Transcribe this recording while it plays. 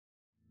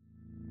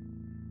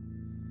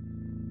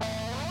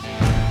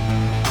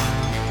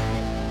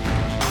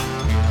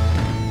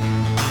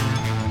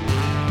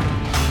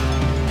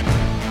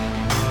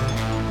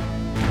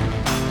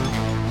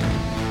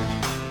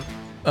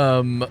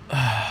Um,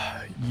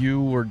 you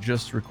were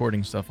just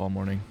recording stuff all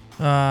morning.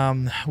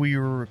 We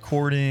were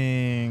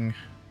recording.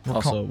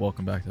 Also,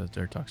 welcome back to the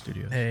Dirt Talk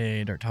Studios.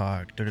 Hey, Dirt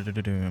Talk. We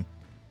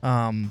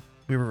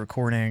were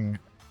recording.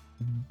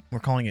 We're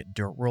calling it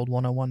Dirt World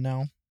 101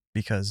 now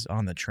because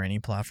on the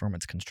training platform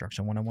it's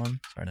Construction 101.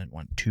 So I didn't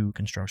want two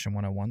Construction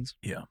 101s.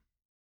 Yeah.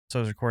 So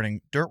I was recording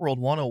Dirt World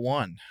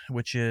 101,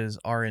 which is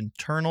our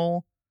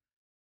internal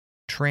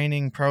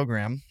training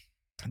program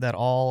that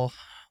all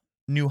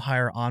new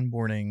hire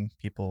onboarding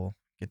people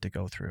get to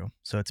go through.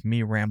 So it's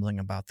me rambling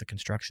about the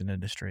construction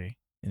industry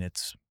in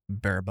its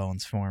bare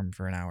bones form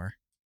for an hour.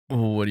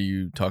 Well, what do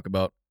you talk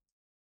about?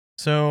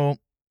 So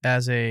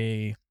as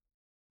a,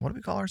 what do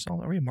we call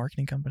ourselves? Are we a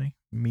marketing company?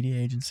 Media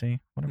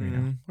agency? What are we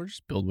now? We're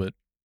just BuildWit.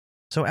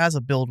 So as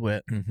a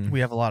BuildWit, Mhm. we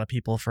have a lot of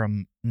people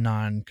from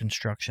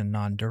non-construction,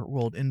 non-dirt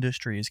world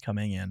industries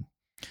coming in.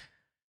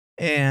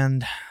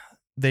 And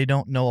they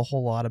don't know a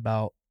whole lot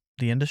about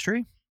the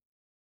industry.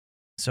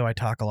 So I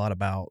talk a lot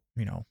about,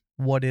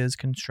 what is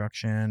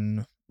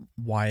construction?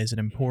 Why is it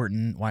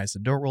important? Why is the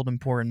dirt world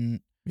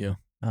important? Yeah.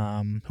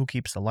 Who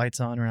keeps the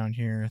lights on around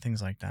here?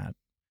 Things like that.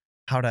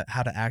 How to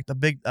act. A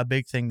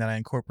big thing that I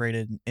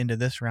incorporated into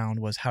this round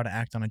was how to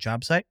act on a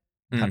job site,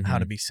 how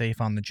to be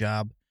safe on the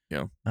job.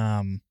 Yeah.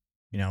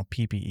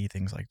 PPE,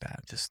 things like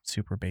that. Just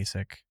super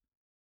basic,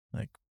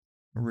 like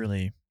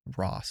really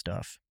raw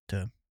stuff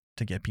to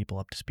get people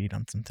up to speed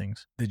on some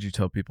things. Did you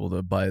tell people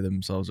to buy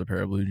themselves a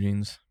pair of blue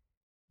jeans?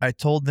 I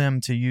told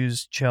them to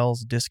use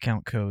Chell's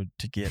discount code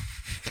to get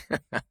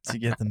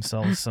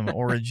themselves some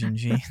Origin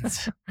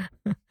jeans.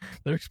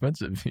 They're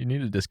expensive. You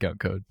need a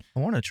discount code. I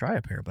want to try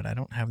a pair, but I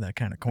don't have that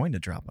kind of coin to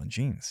drop on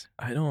jeans.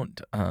 I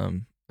don't.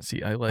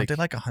 See, I like. Aren't they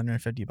like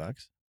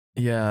 $150?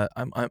 Yeah,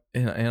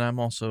 I'm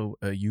also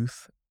a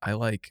youth. I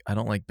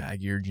don't like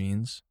baggier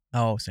jeans.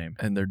 Oh, same.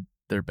 And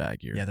they're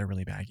baggier. Yeah, they're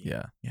really baggy.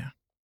 Yeah. Yeah.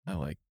 I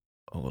like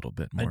a little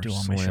bit more. I do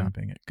all my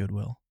shopping at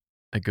Goodwill.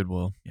 At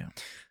Goodwill. Yeah.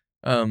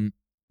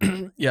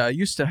 Yeah, I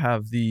used to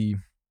have the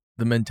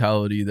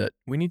mentality that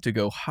we need to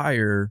go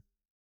hire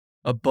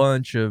a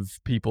bunch of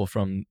people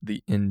from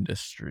the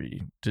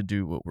industry to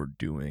do what we're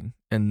doing.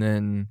 And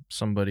then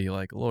somebody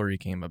like Lori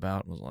came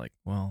about and was like,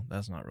 well,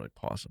 that's not really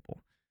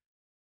possible.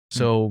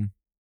 So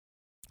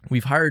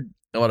we've hired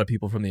a lot of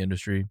people from the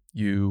industry.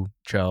 You,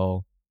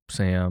 Chell,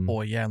 Sam.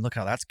 Oh, yeah, and look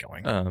how that's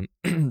going.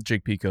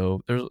 Jake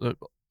Pico. There's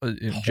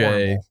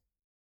Jay.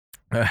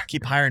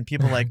 Keep hiring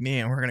people like me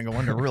and we're going to go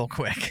under real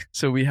quick.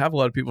 So we have a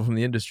lot of people from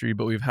the industry,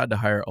 but we've had to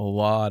hire a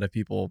lot of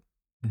people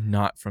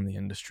not from the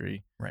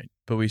industry. Right.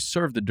 But we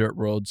serve the dirt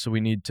world, so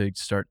we need to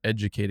start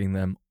educating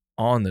them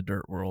on the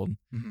dirt world.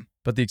 Mm-hmm.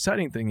 But the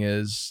exciting thing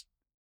is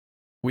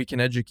we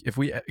can if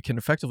we can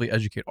effectively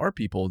educate our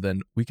people,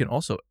 then we can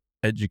also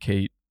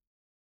educate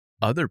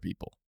other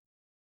people.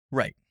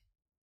 Right.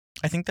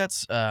 I think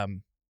that's a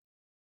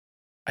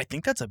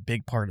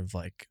big part of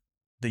like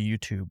the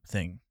YouTube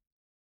thing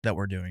that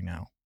we're doing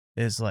now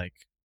is like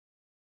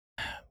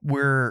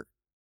we're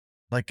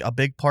like a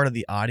big part of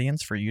the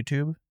audience for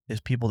YouTube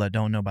is people that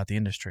don't know about the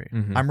industry.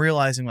 Mm-hmm. I'm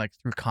realizing like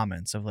through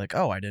comments of like,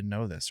 oh, I didn't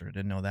know this or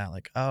didn't know that.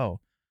 Like, oh,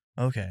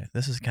 okay,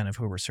 this is kind of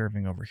who we're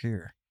serving over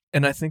here.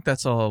 And I think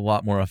that's a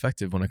lot more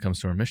effective when it comes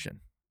to our mission.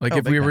 Like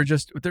if we were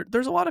just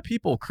there's a lot of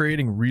people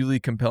creating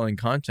really compelling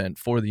content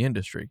for the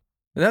industry.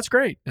 And that's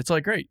great. It's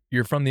like, great.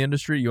 You're from the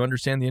industry. You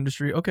understand the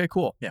industry. Okay,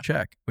 cool. Yeah.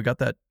 Check. We got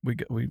that.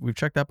 We've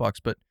checked that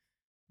box. But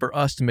for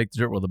us to make the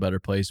dirt world a better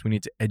place, we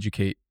need to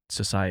educate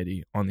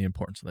society on the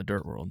importance of the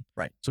dirt world.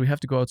 Right. So we have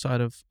to go outside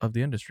of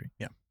the industry.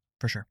 Yeah,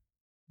 for sure.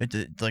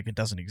 It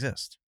doesn't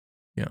exist.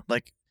 Yeah.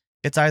 Like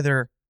it's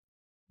either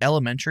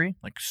elementary,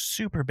 like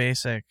super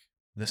basic,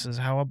 this is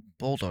how a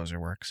bulldozer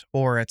works,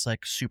 or it's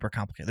like super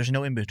complicated. There's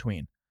no in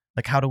between.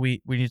 Like how do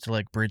we need to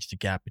like bridge the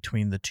gap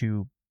between the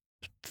two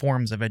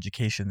forms of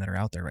education that are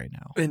out there right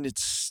now? And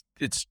it's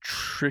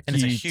tricky. And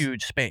it's a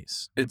huge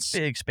space. It's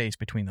big space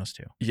between those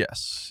two.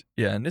 Yes.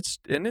 Yeah, and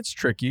it's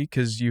tricky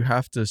because you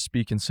have to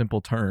speak in simple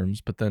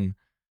terms, but then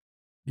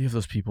you have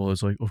those people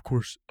that's like, of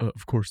course,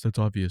 that's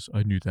obvious.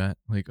 I knew that.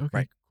 Like, okay,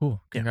 right.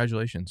 Cool.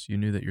 Congratulations. You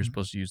knew that you're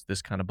supposed to use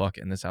this kind of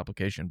bucket in this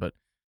application, but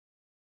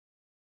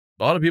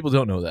a lot of people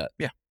don't know that.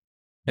 Yeah.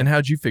 And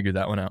how'd you figure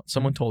that one out?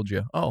 Someone told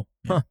you. Oh,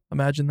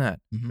 imagine that.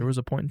 Mm-hmm. There was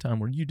a point in time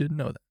where you didn't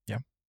know that. Yeah.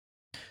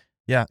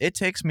 Yeah, it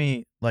takes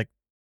me, like,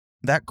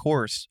 that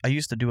course, I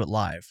used to do it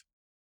live.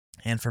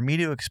 And for me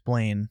to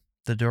explain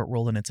the dirt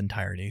world in its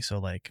entirety, so,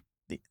 like,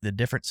 the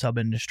different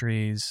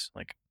sub-industries,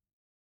 like,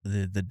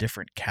 the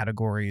different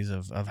categories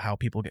of how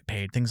people get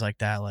paid, things like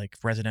that, like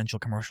residential,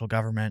 commercial,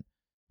 government,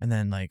 and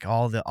then, like,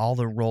 all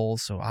the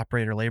roles, so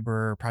operator,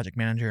 laborer, project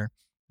manager,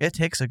 it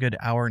takes a good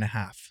hour and a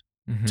half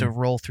to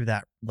roll through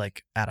that,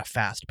 like, at a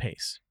fast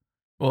pace.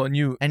 Well,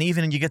 and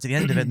even you get to the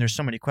end of it, and there's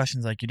so many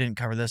questions, like, you didn't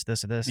cover this,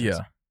 or this.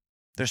 Yeah.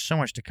 There's so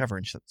much to cover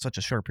in such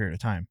a short period of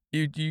time.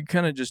 You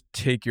kind of just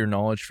take your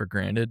knowledge for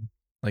granted.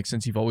 Like,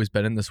 since you've always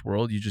been in this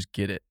world, you just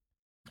get it.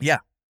 Yeah.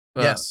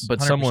 Yes. But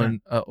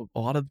 100%. a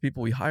lot of the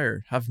people we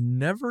hire have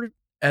never,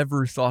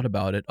 ever thought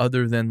about it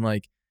other than,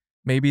 like,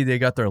 maybe they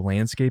got their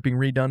landscaping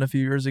redone a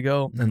few years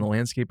ago, and the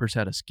Mhm. landscapers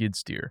had a skid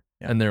steer,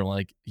 Yeah. and they're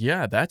like,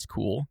 yeah, that's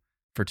cool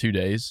for 2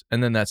 days,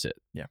 and then that's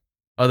it. Yeah.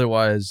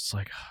 Otherwise, it's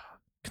like,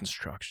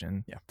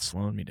 construction, Yeah.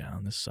 slowing me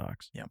down. This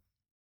sucks. Yeah.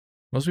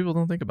 Most people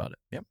don't think about it.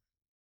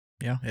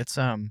 Yeah,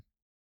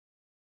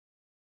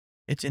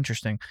 it's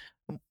interesting.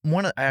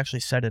 I actually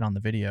said it on the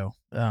video,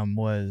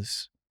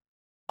 was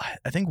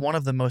I think one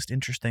of the most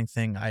interesting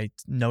thing I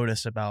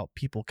notice about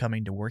people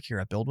coming to work here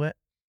at BuildWit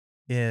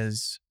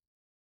is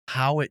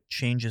how it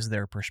changes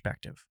their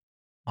perspective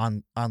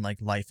on like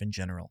life in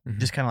general. Mhm.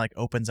 Just kind of like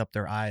opens up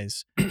their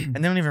eyes, and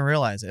they don't even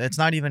realize it. It's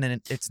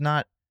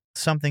not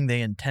something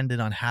they intended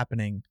on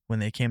happening when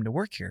they came to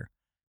work here,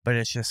 but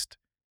it's just,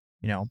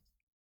 you know,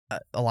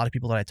 a lot of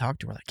people that I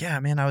talked to were like, yeah,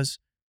 man, I was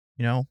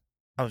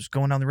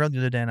going down the road the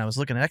other day and I was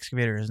looking at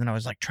excavators and I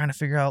was like trying to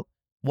figure out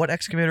what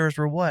excavators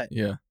were what.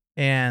 Yeah.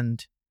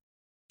 And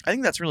I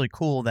think that's really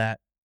cool that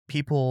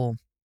people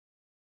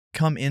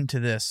come into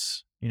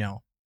this,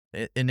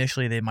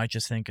 initially they might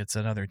just think it's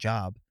another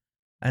job.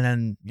 And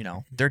then,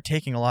 they're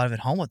taking a lot of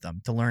it home with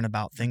them to learn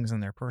about things in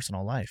their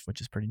personal life,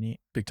 which is pretty neat.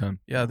 Big time.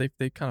 Yeah,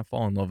 they kind of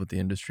fall in love with the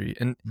industry.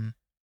 And Mhm.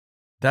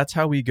 that's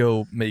how we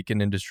go make an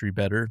industry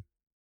better.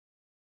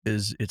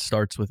 Is it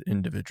starts with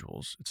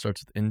individuals. It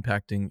starts with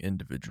impacting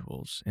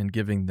individuals and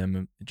giving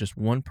them just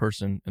one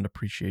person an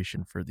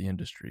appreciation for the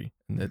industry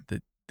and that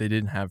they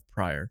didn't have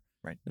prior.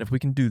 Right. And if we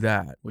can do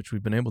that, which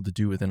we've been able to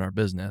do within our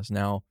business,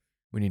 now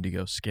we need to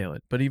go scale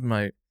it. But even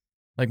my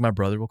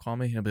brother will call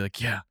me and he'll be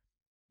like, yeah,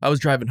 I was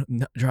driving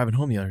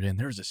home the other day and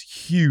there was this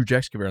huge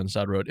excavator on the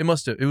side of the road.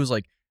 It was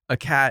like a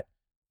Cat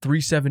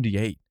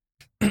 378.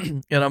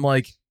 And I'm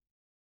like,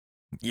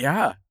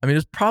 yeah, I mean,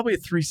 it's probably a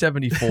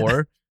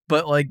 374.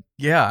 But like,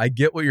 yeah, I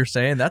get what you're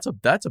saying. That's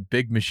a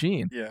big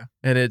machine. Yeah.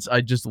 And I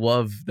just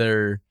love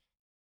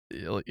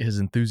his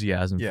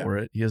enthusiasm Yeah. for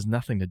it. He has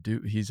nothing to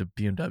do. He's a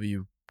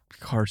BMW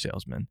car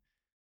salesman.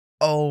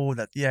 Oh,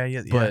 yeah.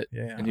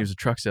 And he was a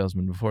truck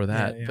salesman before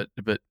that. Yeah.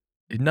 But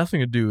it had nothing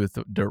to do with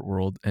the dirt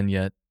world, and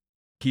yet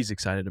he's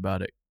excited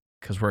about it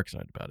because we're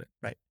excited about it.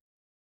 Right.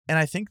 And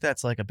I think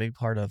that's like a big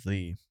part of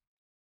the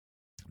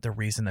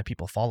reason that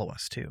people follow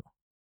us too,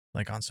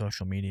 like on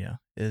social media,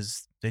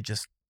 is they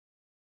just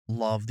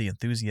love the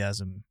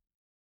enthusiasm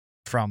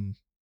from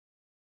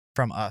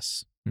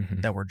us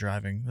Mhm. that we're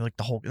driving, like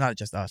the whole, not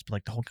just us, but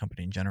like the whole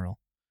company in general.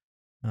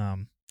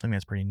 I think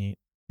that's pretty neat.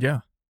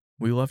 Yeah,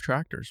 we love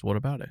tractors. What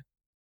about it?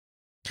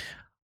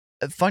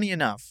 Funny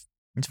enough,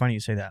 it's funny you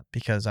say that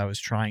because I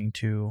was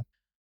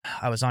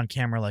on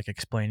camera like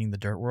explaining the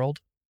dirt world,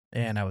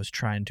 and I was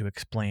trying to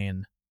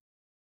explain.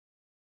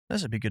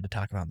 This would be good to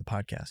talk about on the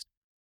podcast.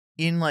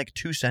 In like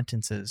 2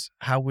 sentences,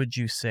 how would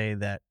you say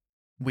that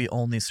we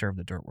only serve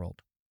the dirt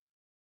world?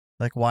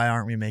 Like, why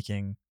aren't we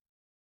making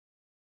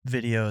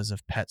videos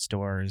of pet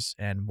stores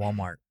and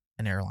Walmart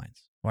and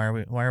airlines? Why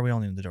are we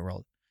only in the dirt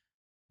world?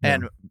 Yeah.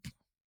 And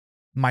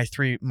my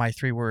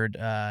 3-word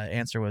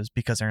answer was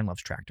because Aaron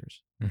loves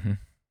tractors. Mhm.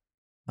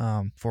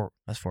 That's 4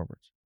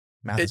 words.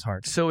 Math is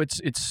hard. So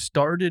it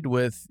started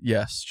with,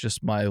 yes,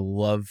 just my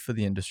love for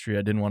the industry.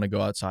 I didn't want to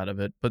go outside of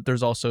it, but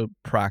there's also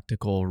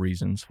practical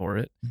reasons for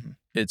it. Mhm.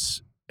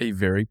 It's a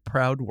very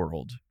proud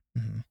world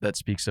Mhm. that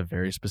speaks a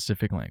very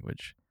specific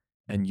language,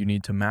 and you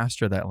need to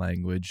master that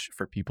language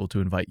for people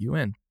to invite you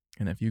in.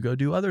 And if you go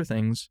do other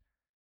things,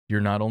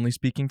 you're not only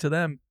speaking to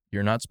them,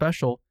 you're not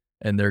special,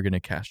 and they're going to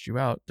cast you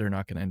out. They're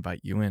not going to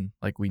invite you in.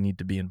 Like, we need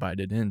to be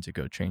invited in to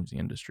go change the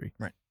industry.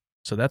 Right.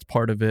 So that's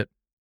part of it.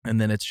 And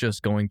then it's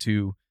just going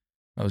to,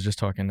 I was just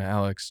talking to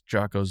Alex,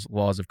 Jocko's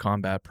laws of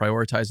combat,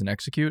 prioritize and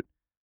execute.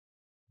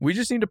 We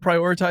just need to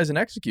prioritize and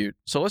execute.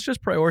 So let's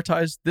just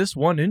prioritize this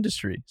one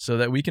industry so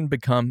that we can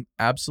become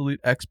absolute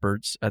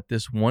experts at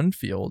this one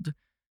field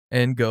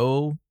and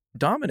go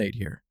dominate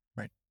here.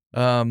 Right.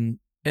 And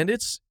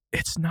it's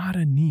not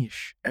a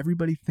niche.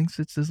 Everybody thinks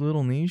it's this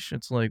little niche.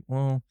 It's like,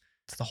 well,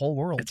 It's the whole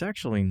world. it's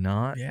actually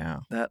not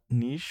Yeah. that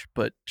niche,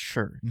 but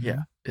sure. Mhm.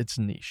 Yeah, it's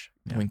niche.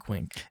 Yeah. Wink,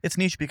 wink. It's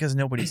niche because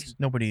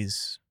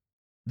nobody's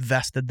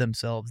vested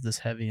themselves this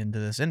heavy into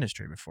this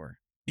industry before.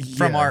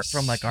 From our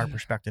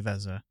perspective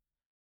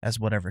as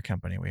whatever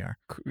company we are.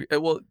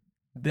 Well,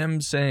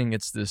 them saying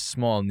it's this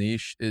small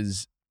niche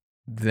is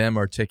them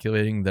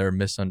articulating their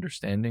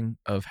misunderstanding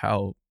of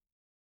how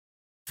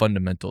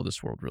fundamental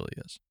this world really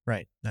is.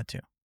 Right. That too.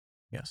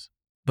 Yes.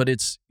 But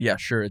it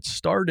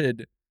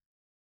started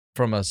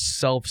from a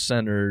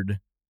self-centered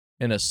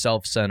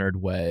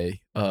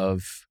way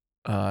of,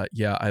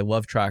 I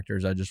love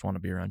tractors. I just want to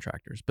be around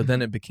tractors. But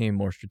then it became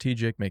more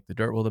strategic, make the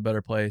dirt world a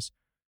better place.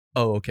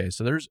 Oh, okay.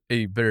 So there's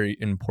a very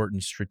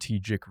important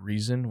strategic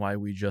reason why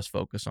we just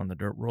focus on the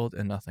dirt world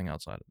and nothing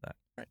outside of that.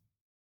 Right.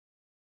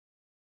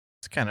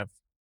 It's kind of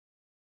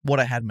what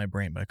I had in my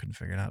brain, but I couldn't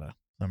figure out how to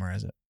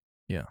summarize it.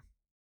 Yeah.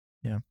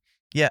 Yeah.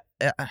 Yeah.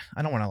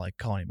 I don't want to like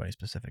call anybody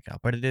specific out,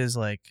 but it is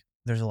like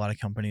there's a lot of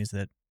companies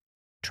that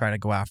try to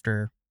go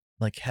after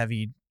like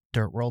heavy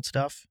dirt world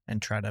stuff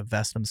and try to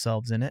vest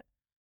themselves in it.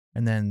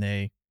 And then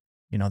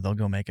they'll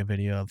go make a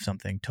video of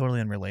something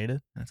totally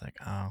unrelated. And it's like,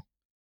 oh,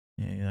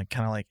 Yeah, like,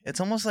 kind of like it's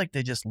almost like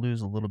they just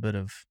lose a little bit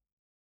of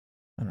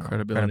I don't know,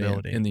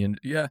 credibility in the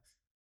yeah.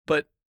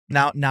 But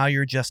now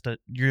you're just a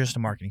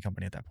marketing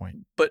company at that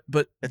point. but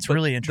It's but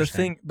really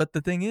interesting.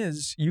 the thing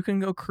is, you can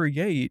go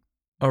create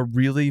a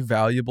really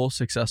valuable,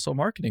 successful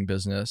marketing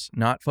business,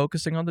 not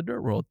focusing on the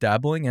dirt world,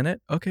 dabbling in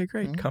it. Okay,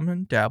 great. Mhm. Come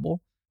and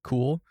dabble.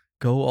 Cool.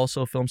 Go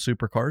also film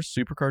supercars.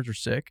 Supercars are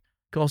sick.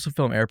 Go also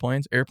film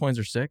airplanes. Airplanes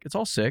are sick. It's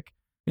all sick.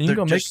 And you They're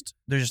can go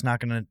they're just not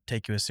going to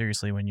take you as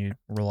seriously when you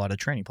roll out a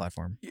training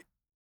platform.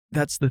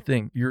 That's the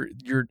thing.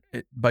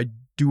 By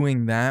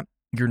doing that,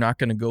 you're not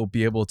going to go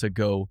be able to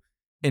go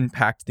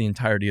impact the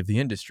entirety of the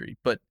industry,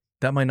 but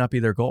that might not be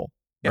their goal,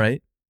 Yeah.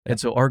 right? Yeah. And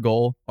so our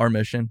goal, our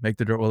mission, make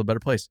the dirt world a better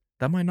place.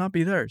 That might not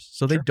be theirs.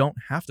 So they Sure. don't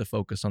have to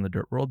focus on the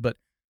dirt world, but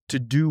to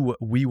do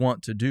what we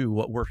want to do,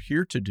 what we're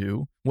here to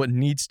do, what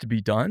needs to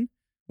be done,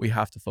 we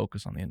have to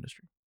focus on the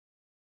industry.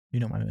 You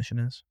know what my mission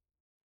is?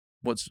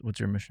 What's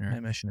your mission My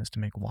here? mission is to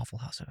make Waffle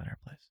House a better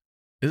place.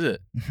 Is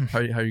it? How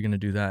are you going to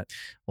do that?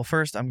 Well,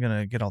 first I'm going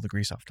to get all the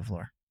grease off the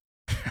floor.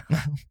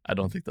 I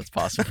don't think that's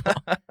possible.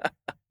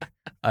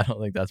 I don't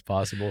think that's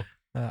possible.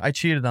 I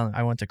cheated on.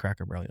 I went to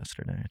Cracker Barrel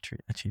yesterday.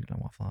 I cheated on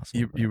Waffle House. a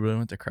You little bit. really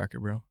went to Cracker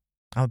Barrel?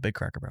 I'm a big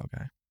Cracker Barrel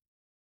guy.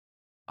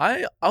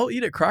 I'll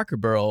eat at Cracker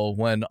Barrel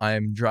when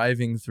I'm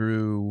driving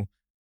through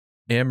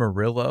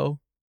Amarillo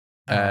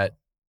at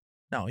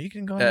No, you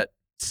can go. at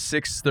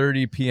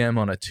 6:30 p.m.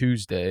 on a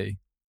Tuesday,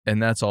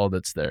 and that's all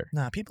that's there.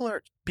 Nah, people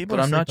are. But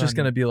I'm not just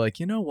gonna be like,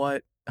 you know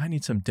what? I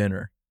need some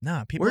dinner.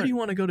 Nah, people. Where do you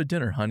want to go to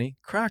dinner, honey?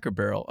 Cracker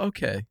Barrel.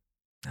 Okay.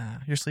 Nah,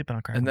 you're sleeping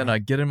on Cracker And then Barrel. I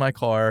get in my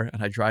car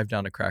and I drive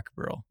down to Cracker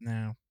Barrel.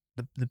 No,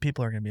 the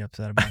people are gonna be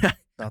upset about this.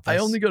 I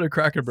only go to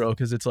Cracker Barrel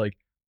because it's like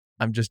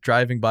I'm just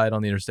driving by it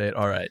on the interstate.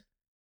 All right,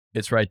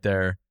 it's right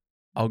there.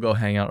 I'll go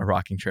hang out in a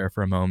rocking chair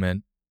for a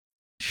moment.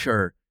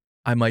 Sure,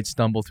 I might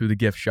stumble through the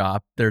gift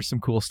shop. There's some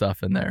cool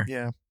stuff in there.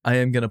 Yeah, I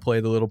am going to play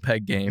the little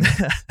peg game.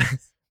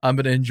 I'm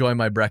going to enjoy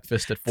my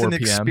breakfast at 4 it's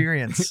an p.m.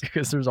 experience.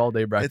 because there's all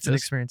day breakfast. It's an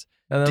experience.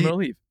 And then Do I'm you- going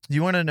to leave. Do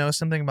you want to know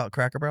something about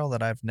Cracker Barrel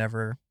that I've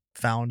never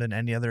found in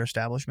any other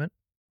establishment?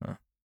 Huh.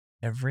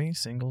 Every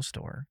single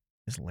store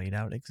is laid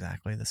out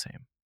exactly the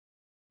same.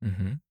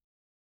 Mm-hmm.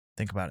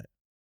 Think about it.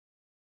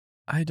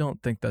 I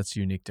don't think that's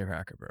unique to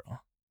Cracker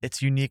Barrel.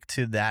 It's unique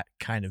to that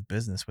kind of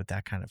business with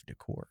that kind of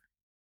decor.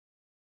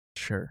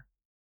 Sure.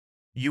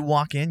 You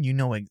walk in, you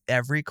know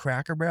every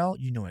Cracker Barrel,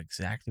 you know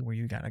exactly where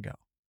you got to go.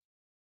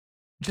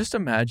 Just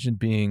imagine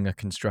being a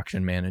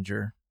construction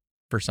manager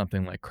for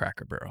something like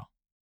Cracker Barrel.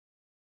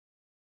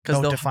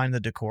 Oh, they'll- to find the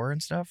decor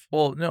and stuff?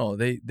 Well, no,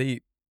 they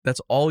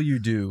that's all you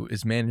do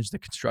is manage the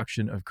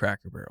construction of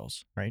Cracker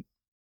Barrels. Right.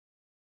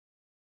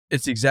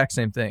 It's the exact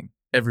same thing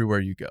everywhere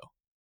you go.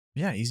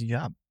 Yeah, easy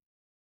job.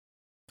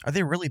 Are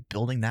they really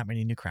building that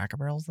many new Cracker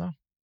Barrels, though?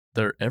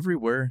 They're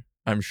everywhere.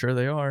 I'm sure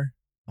they are.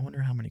 I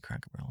wonder how many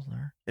Cracker Barrels there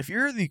are. If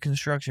you're the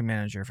construction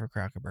manager for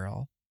Cracker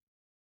Barrel,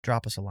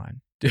 drop us a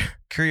line.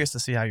 Curious to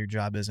see how your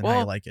job is and how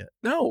Well, you like it.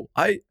 No,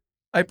 I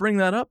bring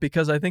that up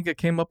because I think it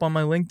came up on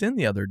my LinkedIn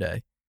the other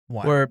day.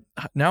 Why? Where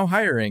now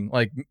hiring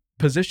like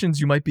positions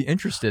you might be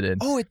interested in.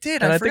 Oh, it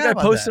did. and I think I forgot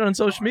about posted that. on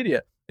social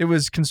media. It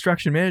was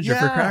construction manager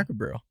for Yeah. Cracker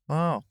Barrel.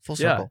 Oh, full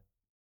Yeah. circle.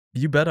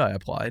 You bet I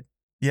applied.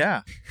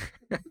 Yeah.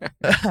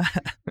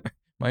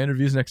 My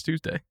interview's next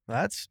Tuesday.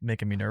 That's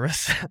making me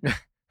nervous.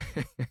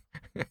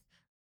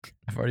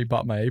 I've already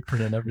bought my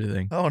apron and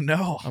everything. Oh,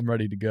 no. I'm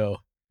ready to go.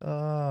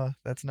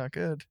 That's not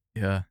good.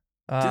 Yeah.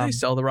 Do they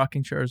sell the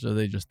rocking chairs or are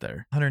they just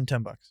there?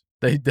 $110.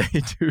 They do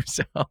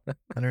sell them.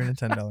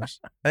 $110.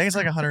 I think it's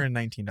like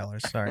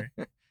 $119. Sorry.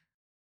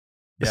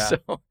 Yeah. So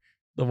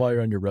while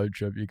you're on your road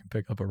trip, you can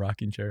pick up a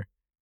rocking chair.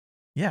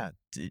 Yeah.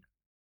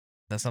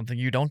 That's something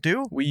you don't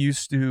do? We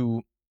used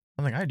to,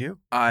 Something I do.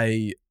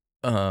 I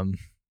go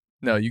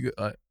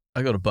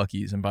to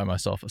Buc-ee's and buy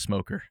myself a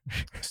smoker.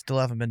 Still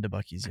haven't been to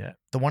Buc-ee's yet.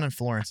 The one in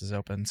Florence is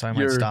open, so I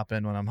might You're- stop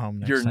in when I'm home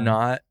next You're time.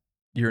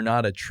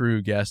 not a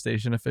true gas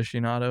station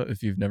aficionado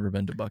if you've never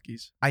been to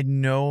Buc-ee's. I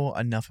know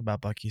enough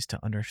about Buc-ee's to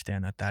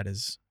understand that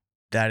is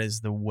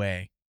the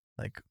way.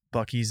 Like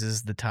Buc-ee's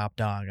is the top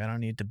dog. I don't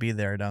need to be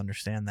there to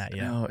understand that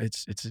yet. No,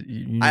 it's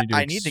you need to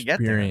I need to get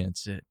there.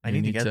 experience it. I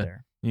You need to get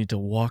there. You need to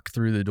walk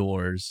through the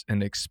doors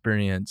and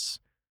experience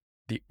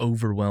the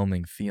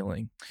overwhelming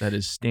feeling that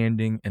is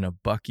standing in a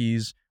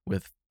Buc-ee's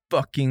with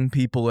fucking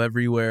people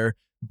everywhere,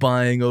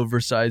 buying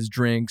oversized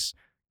drinks,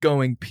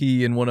 going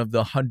pee in one of the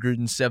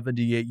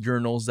 178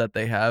 urinals that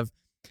they have,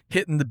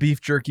 hitting the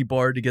beef jerky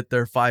bar to get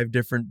their 5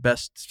 different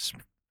best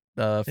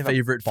have a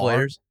favorite bar?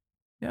 flavors.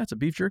 Yeah, it's a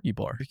beef jerky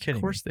bar. You're kidding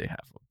Of course they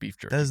have a beef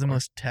jerky That is the bar.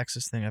 most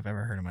Texas thing I've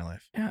ever heard in my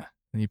life. Yeah.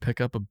 And you pick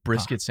up a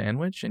brisket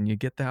sandwich and you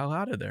get the hell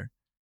out of there.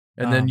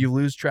 And then Um, you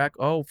lose track.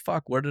 Oh,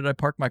 fuck, where did I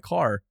park my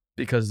car?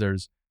 Because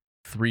there's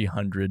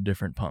 300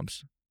 different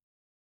pumps.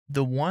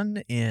 The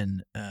one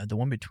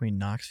between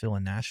Knoxville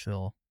and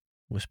Nashville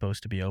was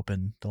supposed to be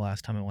open the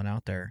last time I went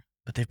out there,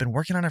 but they've been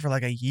working on it for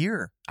like a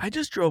year. I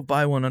just drove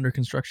by one under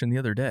construction the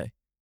other day.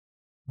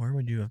 Where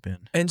would you have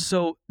been? And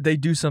so they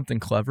do something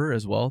clever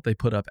as well. They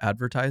put up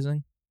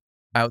advertising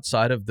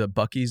outside of the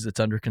Buc-ee's that's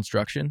under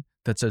construction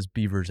that says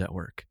Beavers at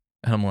work.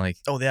 And I'm like,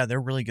 Oh yeah,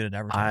 they're really good at I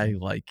advertising.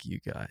 like you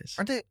guys.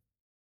 Aren't they?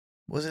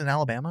 Was it in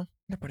Alabama?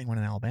 They're putting one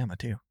in Alabama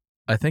too.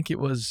 I think it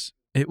was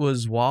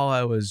while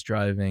I was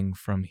driving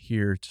from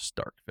here to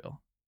Starkville.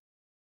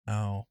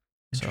 Oh,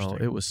 interesting.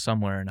 So it was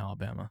somewhere in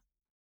Alabama.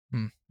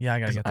 Yeah, I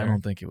gotta 'Cause get there. I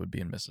don't think it would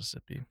be in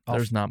Mississippi.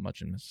 There's not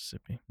much in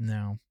Mississippi.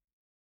 No,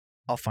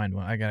 I'll find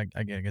one. I gotta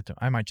get to.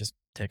 I might just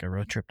take a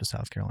road trip to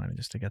South Carolina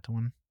just to get to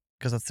one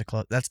because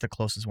that's the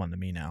closest one to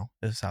me now.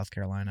 Is South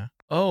Carolina.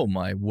 Oh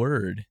my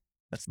word!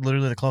 That's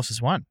literally the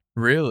closest one.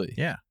 Really?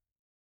 Yeah,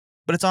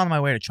 but it's on my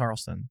way to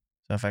Charleston.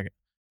 So if I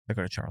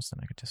go to Charleston,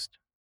 I could just.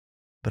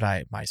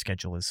 But my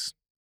schedule is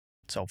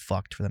so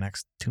fucked for the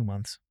next 2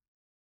 months.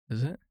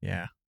 Is it?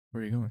 Yeah.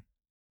 Where are you going?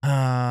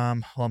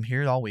 Well, I'm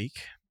here all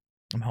week.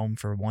 I'm home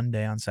for one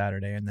day on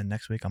Saturday, and then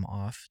next week I'm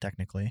off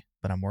technically,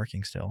 but I'm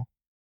working still.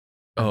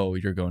 Oh,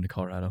 you're going to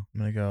Colorado. I'm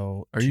gonna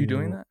go. Are you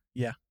doing that?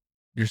 Yeah.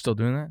 You're still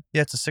doing that?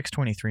 Yeah, it's a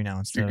 6:23 now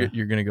instead.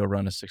 You're gonna go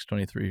run a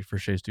 6:23 for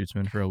Shea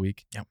Stutzman for a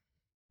week. Yep,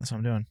 that's what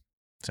I'm doing.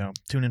 So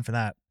tune in for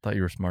that. Thought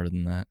you were smarter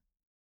than that.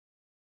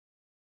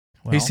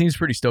 Well, He seems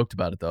pretty stoked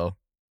about it though.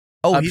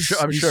 oh, I'm he's sure-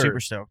 I'm he's sure. super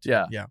stoked.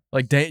 Yeah. Yeah.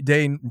 Like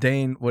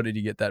Dane, what did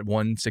he get that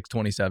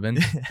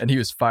 6:27? And he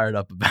was fired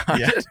up about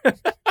Yeah.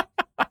 it.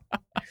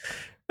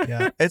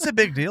 Yeah, it's a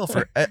big deal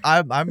for.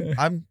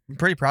 I'm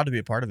pretty proud to be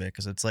a part of it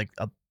because it's like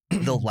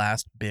the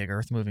last big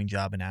earth moving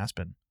job in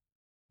Aspen.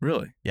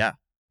 Really?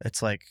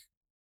 It's like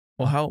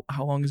Well,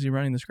 how long is he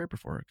running the scraper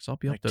for? Because I'll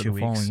be like up there 2 the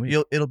weeks. following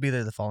week. It'll be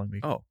there the following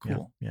week. Oh, Yeah,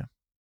 cool. Yeah.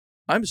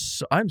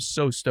 I'm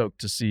so stoked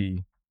to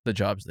see the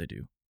jobs they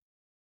do.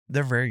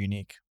 They're very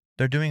unique.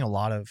 They're doing a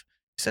lot of.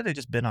 He said they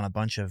just been on a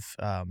bunch of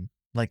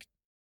like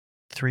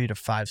 3 to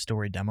 5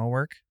 story demo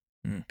work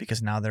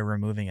because now they're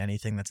removing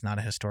anything that's not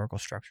a historical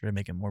structure to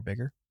make it more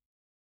bigger.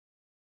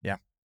 Yeah.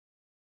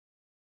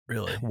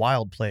 Really?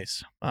 Wild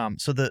place.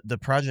 So the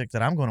project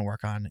that I'm going to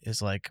work on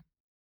is like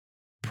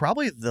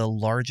probably the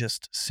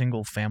largest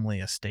single family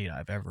estate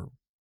I've ever.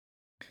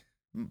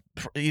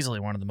 Easily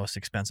one of the most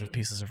expensive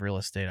pieces of real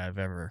estate I've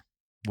ever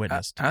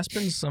witnessed.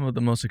 Aspen's some of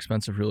the most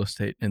expensive real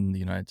estate in the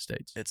United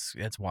States.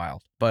 It's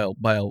wild. By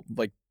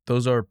like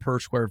those are per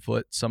square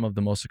foot some of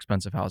the most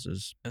expensive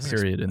houses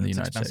period in the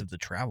United It's expensive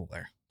States. to travel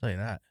there. I'll tell you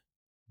that.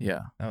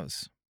 Yeah. That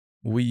was.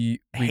 We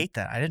I hate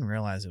that. I didn't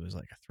realize it was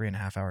like a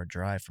 3.5 hour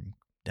drive from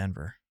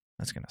Denver.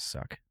 That's gonna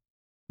suck.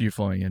 You're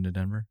flying into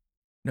Denver?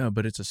 No,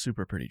 but it's a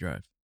super pretty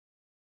drive.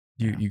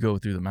 You go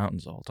through the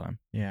mountains the whole time.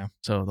 Yeah.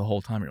 So the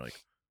whole time you're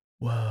like,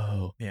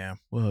 whoa. Yeah.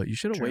 Whoa. You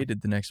should have True.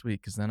 waited the next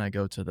week because then I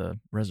go to the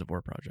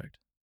reservoir project.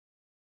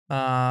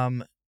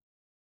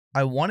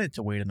 I wanted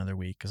to wait another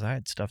week because I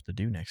had stuff to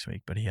do next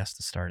week, but he has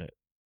to start it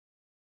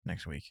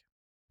next week.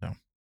 So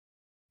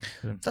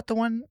Good. is that the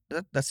one?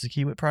 That's the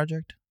Kiewit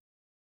project.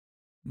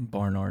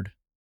 Barnard.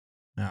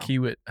 No.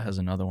 Kiewit has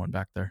another one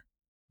back there.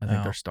 I think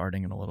Oh. they're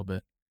starting in a little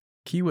bit.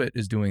 Kiewit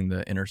is doing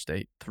the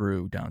interstate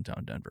through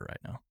downtown Denver right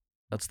now.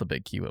 That's the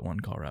big Kiewit one,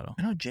 Colorado.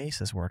 I know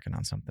Jace is working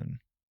on something.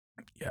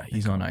 Yeah,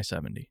 he's on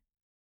I-70.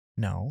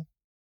 No.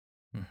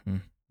 Mm-hmm.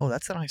 Oh,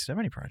 that's an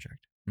I-70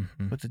 project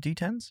Mm-hmm. with the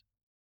D10s.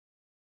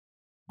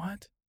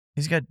 What?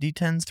 He's got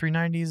D10s,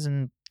 390s,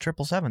 and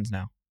 777s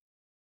now.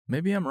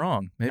 Maybe I'm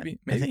wrong. Maybe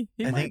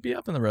he might be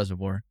up in the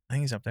reservoir. I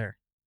think he's up there.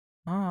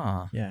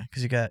 Ah, Yeah,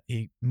 because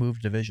he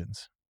moved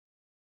divisions.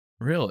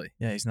 really?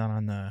 Yeah, he's not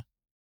on the.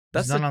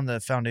 That's He's not on the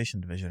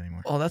foundation division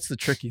anymore. Oh, that's the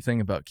tricky thing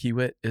about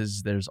Kiewit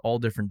is there's all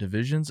different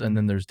divisions and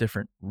then there's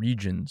different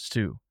regions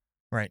too.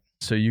 Right.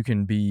 So you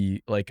can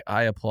be like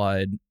I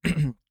applied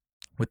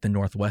with the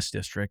Northwest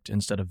District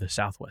instead of the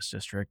Southwest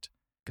District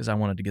because I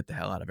wanted to get the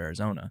hell out of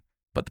Arizona.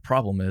 But the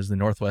problem is the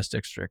Northwest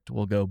District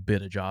will go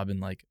bid a job in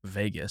like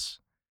Vegas,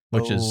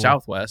 which is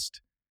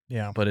Southwest,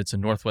 Yeah. but it's a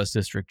Northwest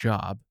District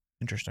job.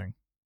 Interesting.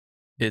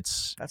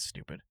 It's That's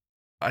stupid.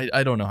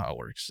 I don't know how it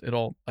works.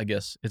 I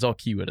guess it's all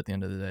Kiewit at the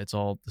end of the day. It's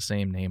all the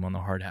same name on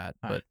the hard hat,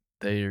 but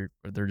they're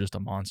just a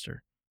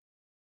monster.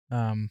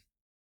 Is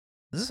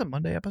this a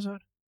Monday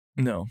episode?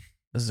 No,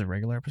 This is a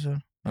regular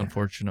episode?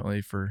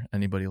 unfortunately for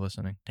anybody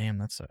listening. Damn,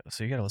 that's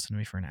so you got to listen to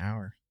me for an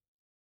hour.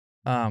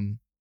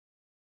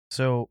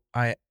 So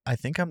I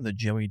think I'm the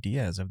Joey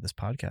Diaz of this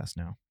podcast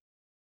now.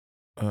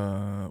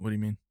 What do you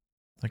mean?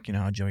 Like, you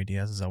know how Joey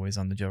Diaz is always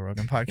on the Joe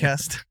Rogan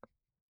podcast?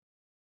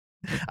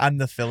 I'm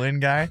the fill-in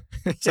guy.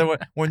 So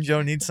when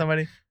Joe needs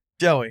somebody,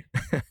 Joey,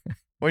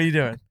 what are you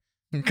doing?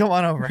 Come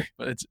on over.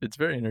 But it's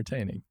very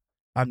entertaining.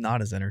 I'm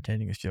not as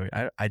entertaining as Joey.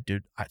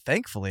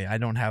 Thankfully, I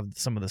don't have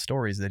some of the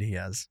stories that he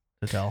has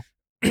to tell.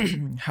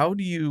 How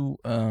do you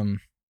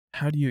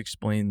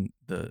explain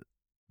the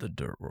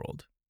dirt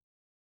world?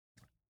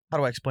 How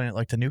do I explain it,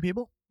 like, to new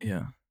people?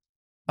 Yeah.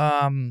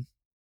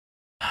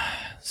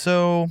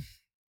 So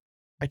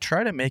I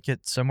try to make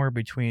it somewhere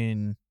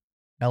between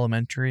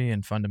elementary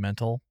and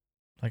fundamental.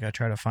 Like, I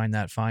try to find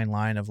that fine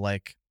line of,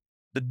 like,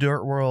 the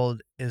dirt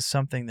world is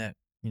something that,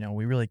 you know,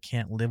 we really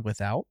can't live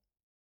without.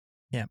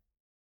 Can't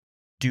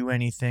do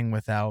anything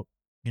without,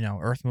 you know,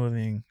 earth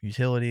moving,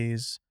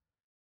 utilities,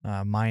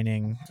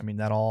 mining. I mean,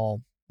 it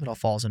all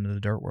falls into the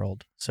dirt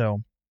world.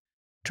 So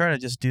try to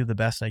just do the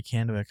best I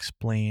can to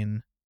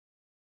explain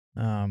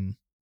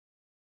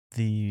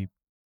the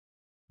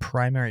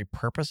primary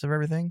purpose of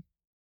everything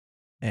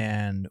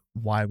and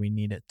why we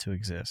need it to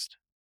exist.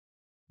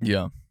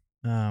 Yeah.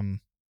 My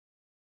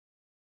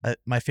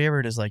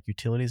favorite is like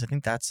utilities. I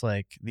think that's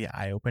like the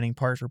eye-opening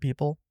part for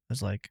people.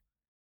 Is like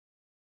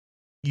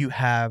you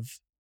have,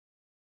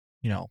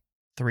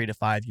 3 to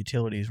 5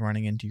 utilities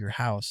running into your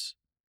house,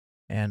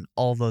 and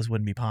all of those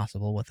wouldn't be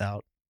possible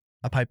without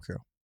a pipe crew.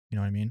 You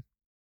know what I mean?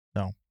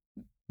 So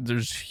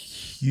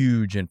There's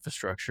huge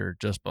infrastructure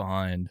just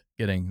behind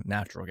getting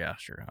natural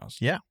gas to your house.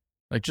 Yeah.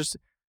 Like just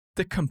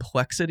the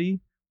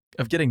complexity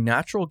of getting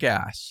natural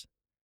gas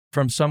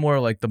from somewhere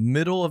like the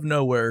middle of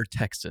nowhere,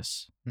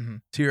 Texas,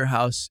 to your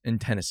house in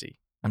Tennessee.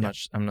 I'm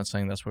not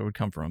saying that's where it would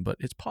come from, but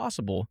it's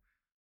possible.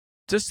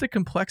 Just the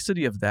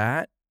complexity of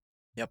that.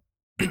 Yep.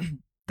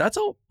 That's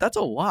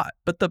a lot.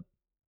 But the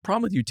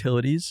problem with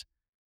utilities,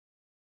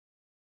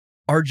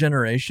 our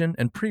generation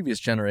and previous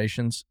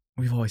generations,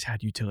 we've always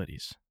had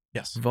utilities.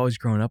 Yes. We've always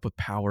grown up with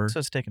power. So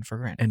it's taken for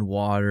granted. And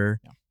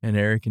water and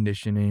air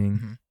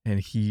conditioning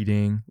and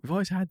heating. We've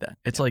always had that.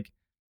 It's like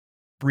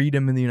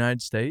freedom in the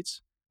United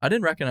States. I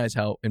didn't recognize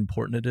how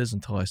important it is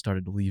until I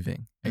started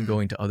leaving and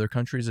going to other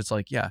countries. It's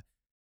like,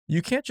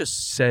 you can't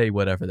just say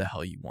whatever the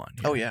hell you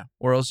want here. Oh, yeah.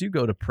 Or else you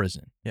go to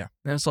prison. Yeah.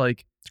 And it's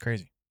like, it's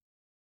crazy.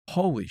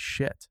 Holy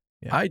shit.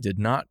 Yeah. I did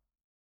not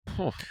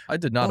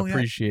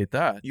appreciate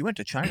that. You went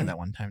to China that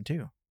one time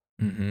too.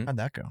 How'd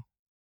that go?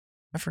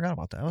 I forgot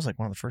about that. That was like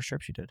one of the first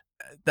trips you did.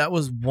 That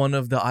was one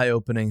of the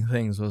eye-opening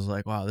things, was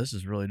like, wow, this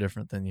is really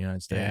different than the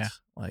United States.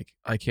 Yeah. Like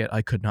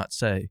I could not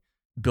say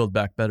Build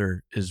Back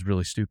Better is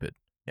really stupid.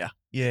 Yeah.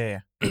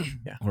 Yeah.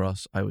 Or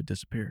else I would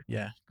disappear.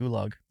 Yeah.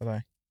 Gulag.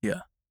 Bye-bye. Yeah.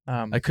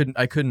 I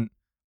couldn't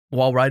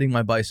while riding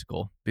my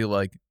bicycle be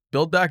like,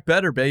 Build Back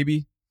Better,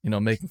 baby.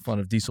 Making fun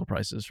of diesel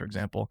prices, for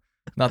example.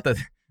 Not that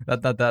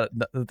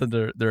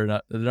they're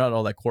not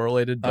all that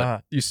correlated,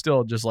 but you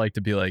still just like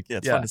to be like,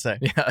 it's fun to say.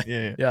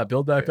 Yeah,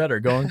 Build Back Better,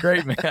 going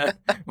great, man.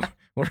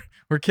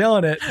 we're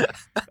killing it.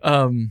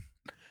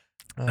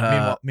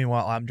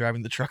 Meanwhile, I'm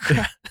driving the truck.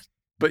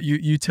 But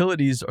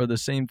utilities are the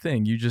same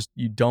thing. You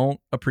don't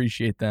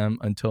appreciate them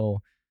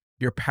until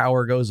your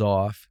power goes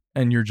off,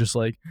 and you're just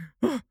like,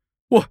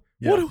 what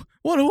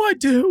do I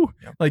do?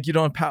 Yep. Like you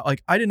don't have power.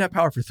 Like I didn't have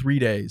power for 3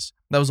 days.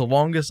 That was the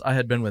longest I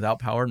had been without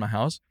power in my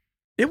house.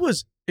 It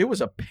was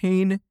a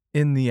pain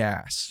in the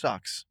ass.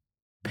 Sucks.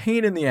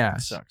 Pain in the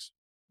ass. Sucks.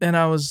 And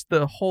I was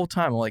the whole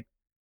time like,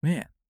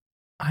 man,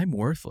 I'm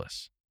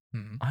worthless.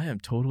 Mm-hmm. I am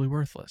totally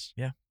worthless.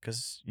 Yeah,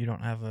 because you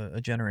don't have a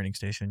generating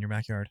station in your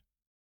backyard.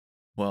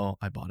 Well,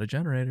 I bought a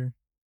generator.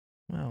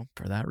 Well,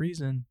 for that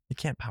reason. You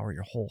can't power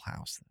your whole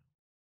house, though.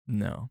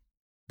 No.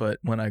 But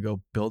when I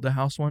go build a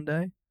house one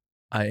day,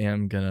 I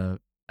am going to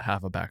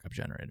have a backup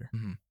generator.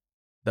 Mm-hmm.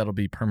 That'll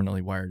be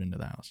permanently wired into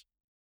the house.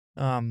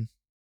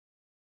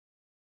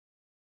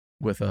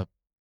 With a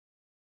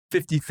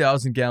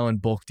 50,000 gallon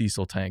bulk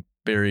diesel tank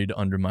buried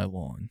under my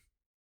lawn.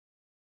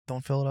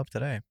 Don't fill it up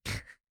today.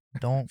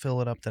 Don't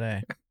fill it up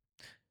today.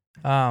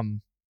 Yeah,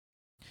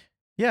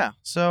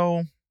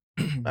 so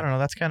I don't know.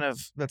 That's kind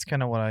of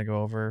what I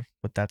go over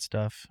with that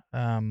stuff.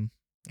 I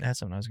had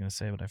something I was going to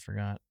say, but I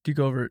forgot. Do you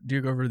go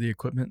over the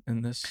equipment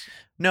in this?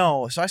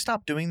 No. So I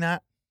stopped doing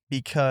that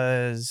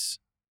because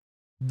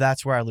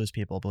that's where I lose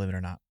people, believe it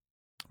or not.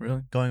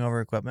 Really? Going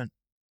over equipment.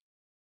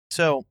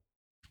 So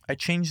I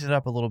changed it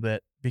up a little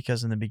bit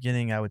because in the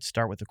beginning I would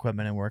start with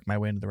equipment and work my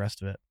way into the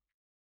rest of it.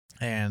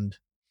 And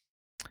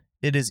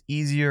it is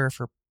easier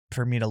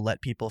for me to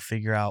let people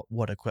figure out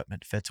what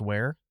equipment fits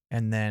where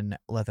and then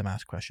let them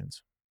ask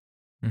questions.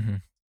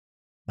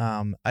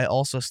 Mm-hmm. I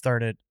also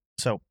started,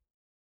 so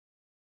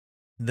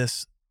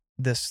this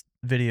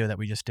video that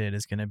we just did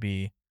is going to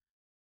be,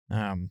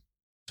 so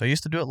I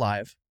used to do it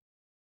live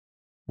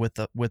with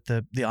the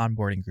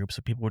onboarding group.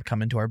 So people would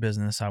come into our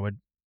business. I would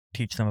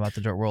teach them about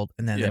the dirt world,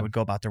 and then they would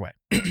go about their way.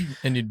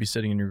 And you'd be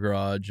sitting in your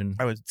garage, and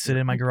I would sit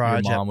in my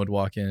garage. Your mom would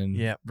walk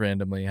in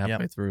randomly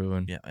halfway through,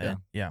 and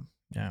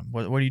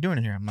What are you doing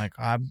in here? I'm like,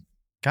 I'm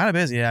kind of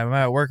busy. I'm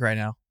at work right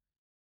now.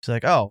 She's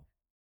like, oh,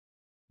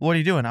 what are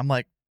you doing? I'm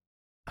like,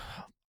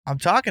 I'm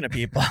talking to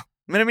people.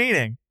 I'm in a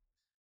meeting.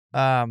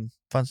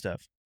 Fun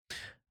stuff.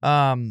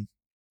 Then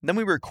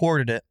we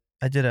recorded it.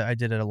 I did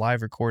a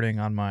live recording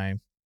on my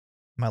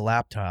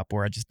laptop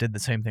where I just did the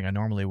same thing I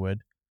normally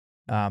would.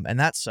 And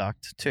that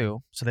sucked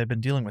too. So they've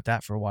been dealing with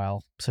that for a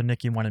while. So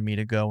Nikki wanted me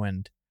to go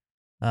and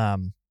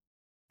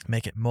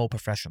make it more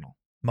professional,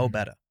 more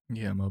better.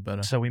 Yeah, more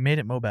better. So we made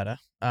it more better.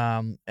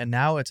 And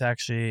now it's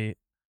actually,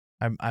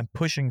 I'm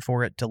pushing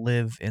for it to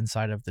live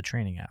inside of the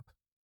training app,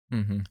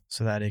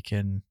 so that it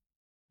can,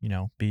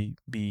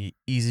 be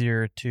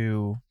easier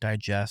to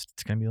digest.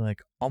 It's gonna be like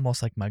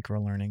almost like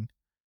micro learning,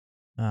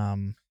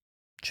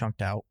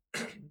 chunked out.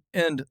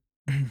 And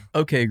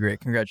okay, great,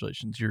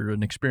 congratulations, you're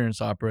an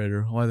experienced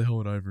operator. Why the hell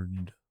would I ever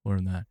need to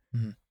learn that?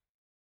 Mm-hmm.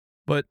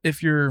 But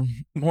if you're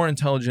more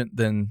intelligent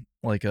than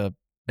like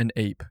an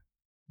ape,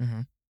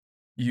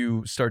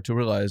 you start to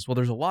realize, well,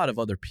 there's a lot of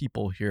other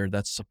people here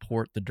that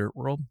support the dirt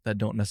world that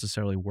don't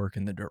necessarily work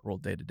in the dirt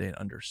world day to day and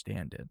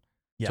understand it.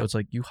 Yeah. So it's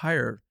like you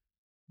hire,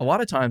 a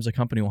lot of times a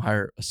company will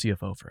hire a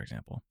CFO, for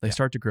example. They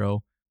start to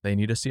grow. They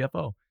need a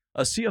CFO.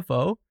 A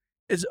CFO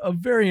is that's a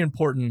very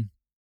important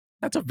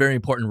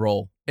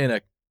role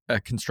in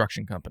a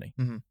construction company.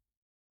 Mm-hmm.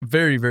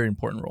 Very, very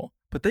important role.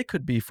 But they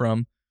could be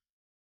from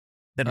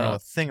They don't know a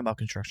thing about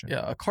construction.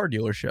 a car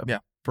dealership. Yeah.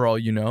 For all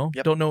you know.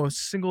 Yep. Don't know a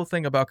single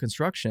thing about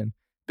construction.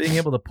 Being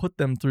able to put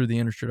them through the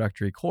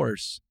introductory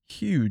course,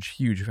 huge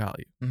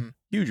value. Mm-hmm.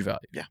 Huge value.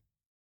 Yeah.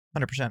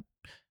 100%.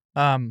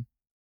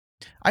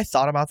 I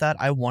thought about that.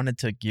 I wanted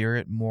to gear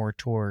it more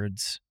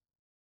towards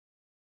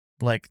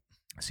like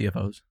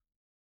CFOs.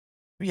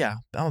 Yeah,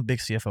 I'm a big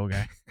CFO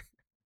guy.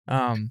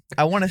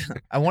 I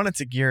wanted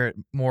to gear it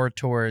more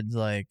towards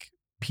like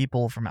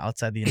people from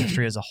outside the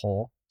industry as a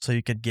whole. So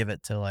you could give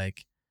it to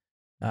like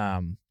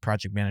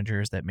project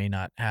managers that may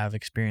not have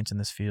experience in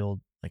this field,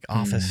 like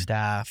office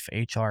staff,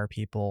 HR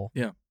people.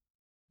 Yeah.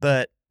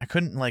 But I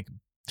couldn't like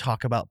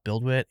talk about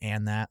BuildWit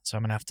and that, so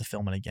I'm gonna have to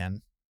film it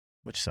again,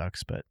 which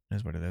sucks, but it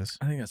is what it is.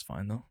 I think that's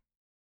fine though.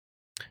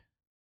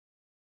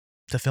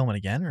 To film it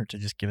again or to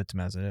just give it to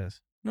them as it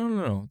is?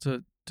 No.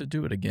 To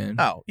do it again.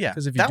 Oh, yeah.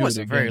 'Cause if you that do was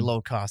it a very again-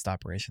 low cost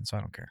operation, so I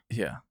don't care.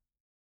 Yeah.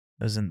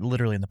 It was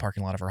literally in the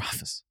parking lot of our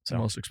office. The So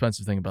most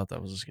expensive thing about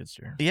that was a skid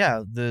steer.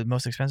 yeah, the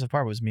most expensive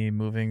part was me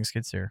moving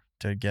skid steer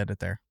to get it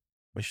there,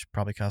 which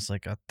probably cost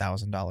like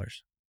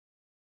 $1,000.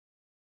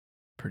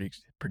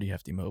 Pretty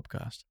hefty mob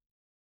cost.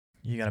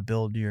 You got to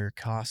build your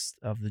cost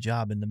of the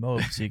job in the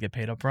mob so you get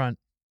paid up front.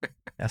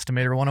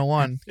 Estimator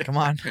 101. Come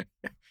on.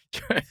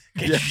 Get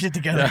your shit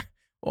together.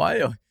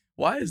 Yeah.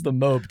 Why is the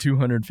mob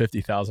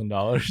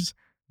 $250,000?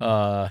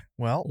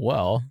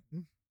 Well,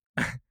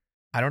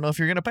 I don't know if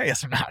you're going to pay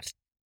us or not.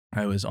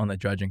 I was on the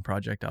dredging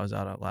project I was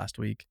out at last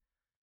week.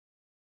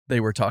 They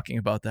were talking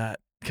about that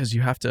because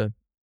you have to,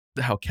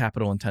 how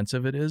capital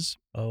intensive it is,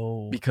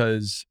 Oh.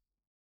 because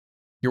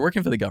you're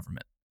working for the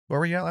government Where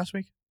were you at last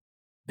week?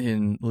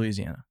 in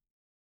Louisiana.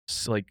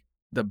 It's like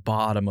the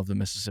bottom of the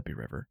Mississippi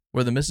River,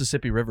 where the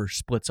Mississippi River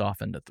splits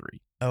off into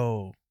three.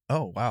 Oh,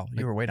 wow.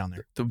 You were way down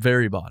there. The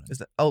very bottom. Is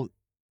that? Oh,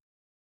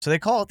 so they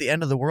call it the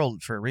end of the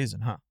world for a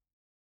reason, huh?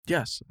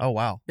 Yes. Oh,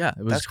 wow. Yeah,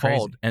 it was That's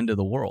called crazy. End of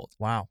the World.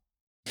 Wow.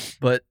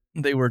 But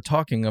they were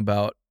talking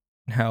about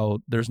how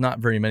there's not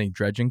very many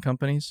dredging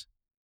companies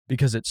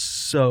because it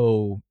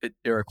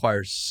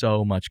requires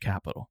so much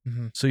capital.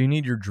 Mm-hmm. So you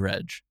need your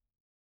dredge.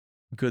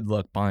 Good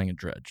luck buying a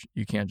dredge.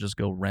 You can't just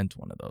go rent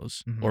one of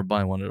those or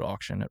buy one at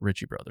auction at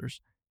Ritchie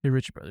Brothers. Hey,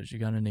 Ritchie Brothers, you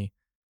got any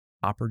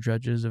hopper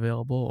dredges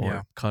available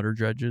or cutter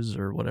dredges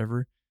or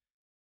whatever?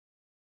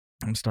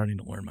 I'm starting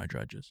to learn my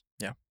dredges.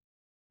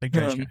 Big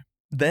dredge guy.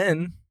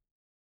 Then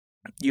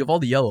you have all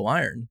the yellow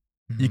iron.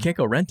 You can't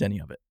go rent any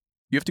of it.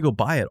 You have to go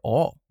buy it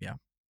all. Yeah.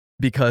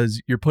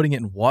 Because you're putting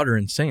it in water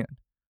and sand.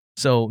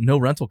 So no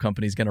rental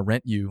company is going to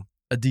rent you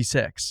a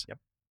D6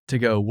 to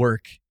go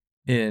work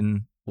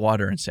in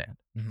water and sand.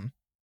 Mm-hmm.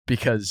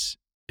 Because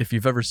if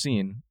you've ever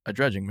seen a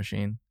dredging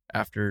machine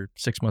after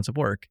 6 months of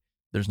work,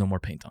 there's no more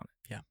paint on it.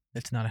 Yeah.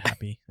 It's not a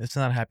happy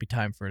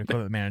time for an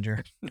equipment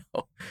manager.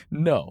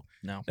 No.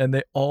 And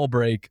they all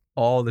break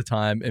all the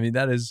time. I mean,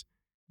 that is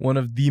one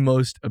of the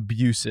most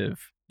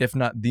abusive, if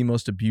not the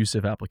most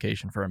abusive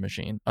application for a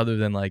machine, other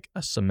than like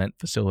a cement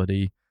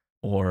facility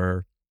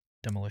or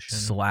Demolition.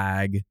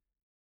 slag.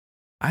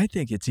 I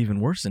think it's even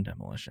worse than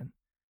demolition.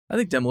 I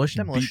think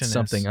demolition beats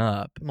something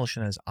up.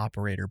 Demolition is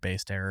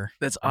operator-based error.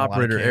 That's in a lot of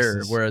operator error,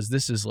 cases. whereas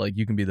this is like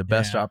you can be the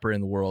best operator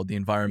in the world, the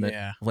environment,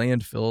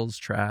 landfills,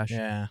 trash.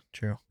 Yeah,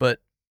 true. But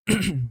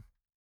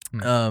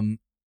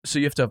so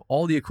you have to have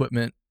all the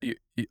equipment,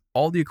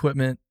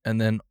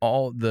 and then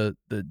all the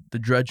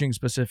dredging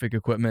specific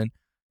equipment,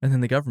 and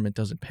then the government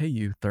doesn't pay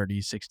you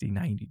 30, 60,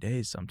 90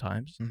 days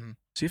sometimes. Mm-hmm.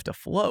 So you have to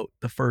float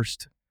the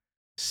first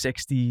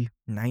 60,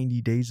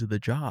 90 days of the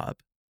job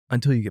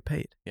until you get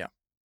paid. Yeah.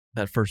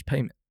 That first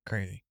payment.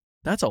 Crazy.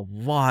 That's a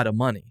lot of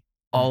money.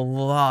 A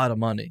lot of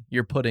money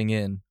you're putting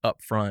in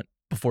up front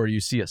before you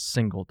see a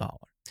single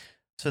dollar.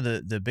 So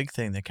the big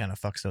thing that kind of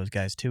fucks those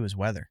guys too is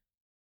weather.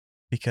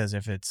 Because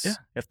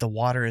if the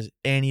water is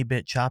any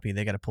bit choppy,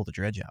 they got to pull the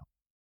dredge out.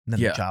 And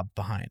then the job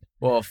behind.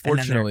 Well,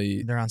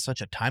 fortunately, they're on such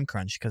a time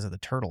crunch because of the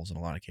turtles in a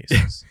lot of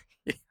cases.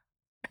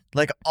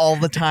 Like all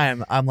the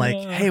time, I'm like,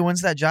 "Hey,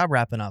 when's that job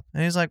wrapping up?"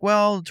 And he's like,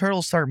 "Well, the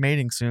turtles start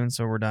mating soon,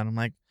 so we're done." I'm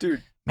like,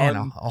 dude, man,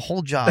 a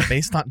whole job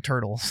based on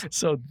turtles.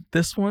 So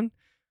this one,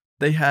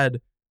 they had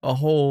a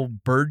whole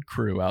bird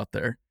crew out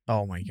there.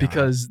 Oh my god!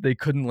 Because they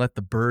couldn't let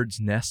the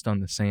birds nest on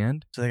the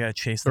sand, so they got to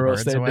chase the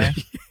birds away.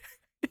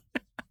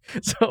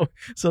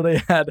 So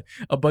they had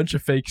a bunch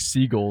of fake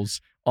seagulls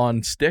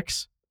on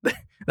sticks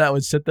that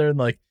would sit there and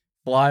like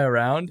fly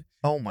around.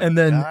 Oh my god!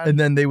 God. And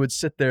then they would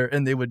sit there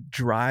and they would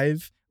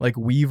drive, like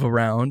weave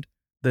around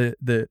the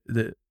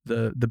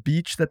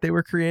beach that they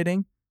were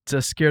creating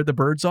to scare the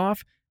birds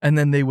off, and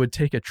then they would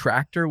take a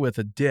tractor with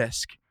a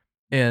disc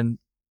and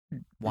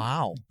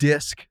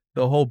disc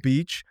the whole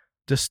beach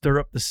to stir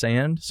up the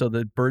sand so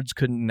the birds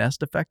couldn't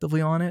nest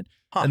effectively on it.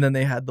 And then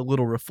they had the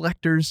little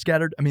reflectors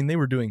scattered. I mean, they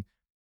were doing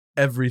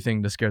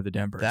everything to scare the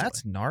damn birds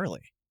That's away.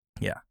 gnarly.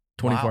 Yeah,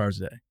 24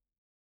 hours a day.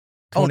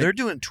 Oh, they're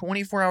doing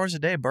 24 hours a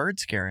day bird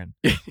scaring.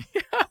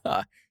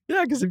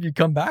 Yeah, because if you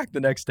come back the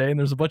next day and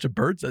there's a bunch of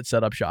birds that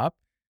set up shop,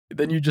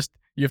 then you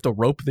have to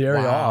rope the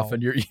area off, Wow.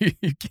 and you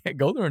can't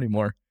go there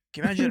anymore.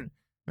 Can you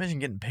imagine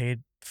getting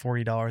paid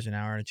 $40 an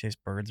hour to chase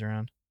birds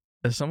around?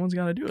 Someone's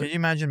got to do Can it. you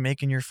imagine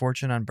making your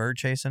fortune on bird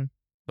chasing?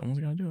 Someone's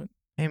got to do it.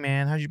 Hey,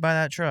 man, how'd you buy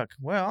that truck?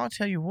 Well, I'll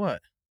tell you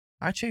what.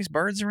 I chased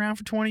birds around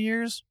for 20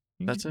 years.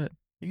 That's it.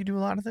 You can do a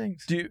lot of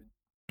things.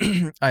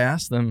 I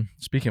asked them,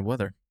 speaking of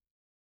weather,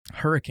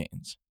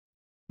 hurricanes.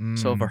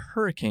 So if a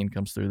hurricane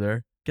comes through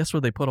there, guess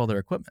where they put all their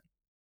equipment?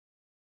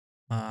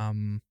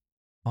 On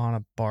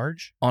a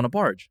barge, On a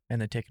barge.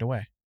 and they take it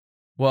away.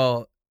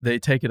 Well, they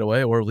take it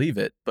away or leave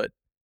it, but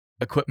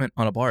equipment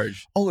on a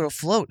barge. Oh, it'll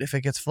float if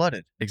it gets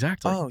flooded.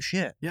 Exactly. Oh,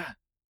 shit. Yeah.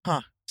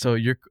 Huh. So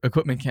your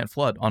equipment can't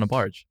flood on a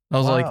barge. I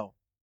was like,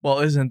 well,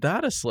 isn't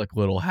that a slick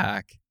little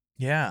hack?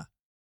 Yeah.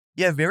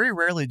 Yeah, very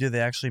rarely do they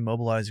actually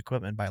mobilize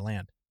equipment by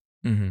land.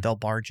 Mm-hmm. They'll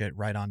barge it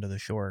right onto the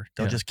shore.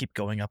 They'll Yeah. just keep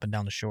going up and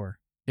down the shore.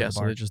 Yeah, the so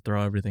they barge. just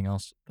throw everything on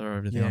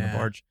the Yeah.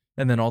 barge.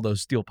 And then all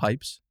those steel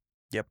pipes.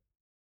 Yep.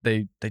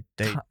 They They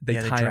tie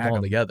drag them all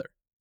 'em. together.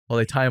 Well,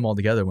 they tie them all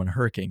together when a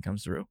hurricane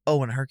comes through. Oh,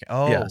 when a hurricane.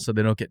 Oh. Yeah, so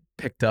they don't get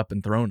picked up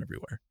and thrown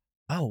everywhere.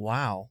 Oh,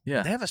 wow.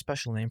 Yeah. They have a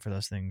special name for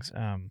those things.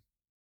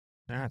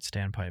 They're not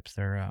standpipes.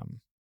 They're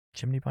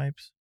chimney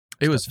pipes.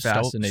 It was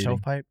fascinating.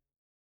 Stovepipe.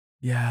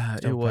 Yeah,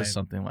 it was Stovepipe.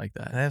 something like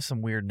that. They have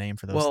some weird name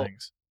for those Well,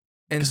 things.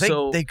 And 'Cause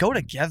so they go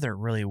together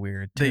really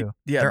weird too.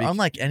 yeah, They're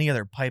unlike any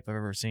other pipe I've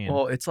ever seen.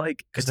 well, it's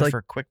like because it's they're like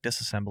for quick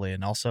disassembly,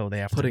 and also they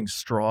have putting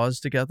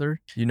straws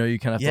together. You know, you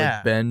kind of have to Yeah.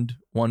 like bend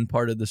one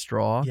part of the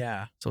straw,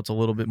 Yeah, so it's a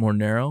little bit more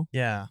narrow.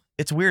 yeah.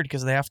 It's weird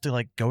because they have to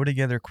like go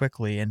together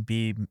quickly and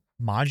be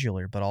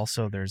modular, but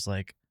also there's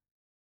like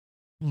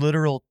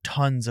literal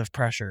tons of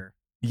pressure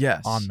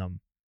Yes. on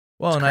them.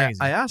 Well, It's and crazy.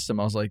 I asked him,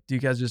 I was like, "Do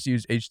you guys just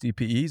use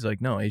HDPE?" He's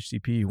like, "No,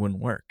 HDPE wouldn't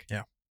work.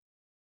 Yeah.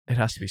 It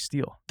has to be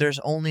steel." There's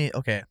only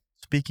okay.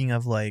 Speaking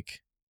of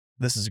like,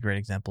 this is a great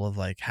example of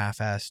like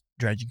half-assed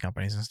dredging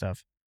companies and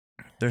stuff.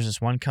 There's this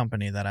one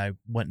company that I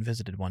went and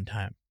visited one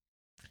time,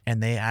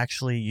 and they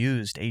actually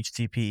used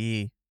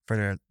HDPE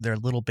for their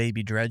little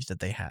baby dredge that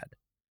they had,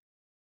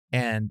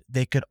 and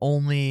they could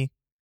only.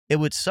 It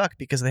would suck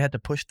because they had to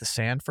push the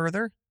sand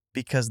further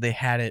because they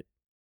had it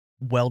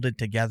welded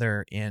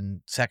together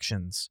in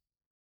sections,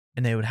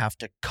 and they would have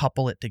to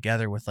couple it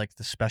together with like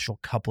the special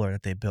coupler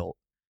that they built.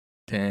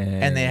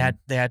 Dang. And they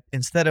had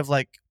instead of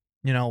like,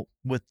 you know,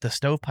 with the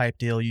stovepipe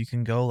deal, you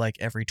can go like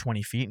every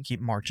 20 feet and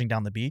keep marching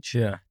down the beach.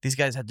 Yeah, These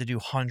guys had to do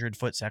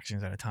 100-foot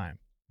sections at a time.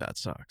 that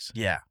sucks.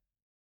 Yeah.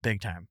 Big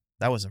time.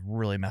 That was a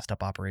really messed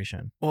up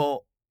operation.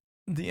 Well,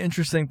 the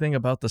interesting thing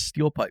about the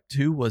steel pipe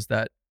too was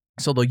that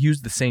so they'll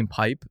use the same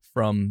pipe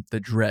from the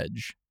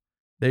dredge.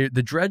 The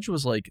dredge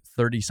was like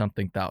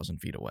 30-something thousand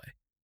feet away.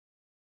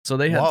 So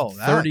they had Whoa,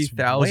 that's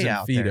 30,000 way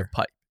out feet there. of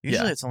pipe.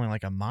 Usually Yeah. it's only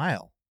like a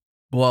mile.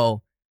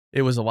 Well,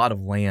 it was a lot of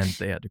land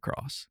they had to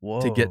cross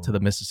to get to the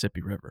Whoa.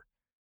 Mississippi River.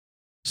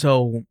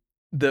 So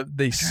they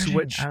Dredging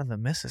switch. out of the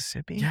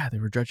Mississippi? Yeah, they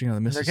were dredging on the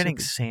They're Mississippi. getting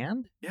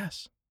sand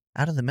Yes.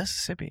 out of the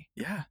Mississippi.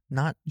 Yeah.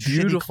 Not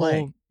shitty clay.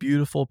 Beautiful,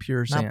 beautiful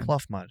pure Not sand.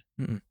 pluff mud.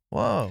 Mm-mm.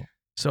 Whoa.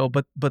 So,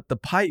 but the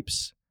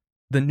pipes,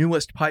 the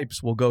newest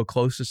pipes will go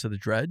closest to the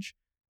dredge,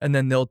 and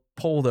then they'll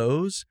pull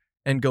those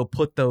and go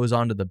put those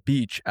onto the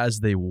beach as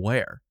they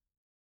wear,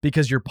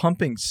 because you're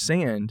pumping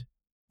sand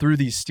through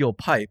these steel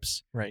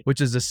pipes, Right. which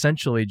is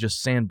essentially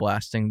just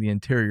sandblasting the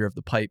interior of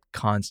the pipe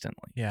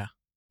constantly. Yeah.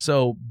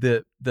 So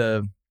the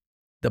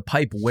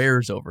pipe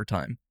wears over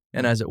time,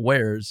 and as it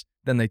wears,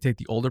 then they take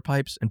the older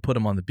pipes and put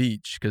them on the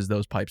beach because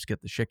those pipes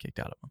get the shit kicked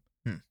out of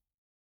them.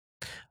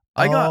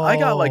 I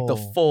got like the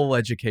Oh. full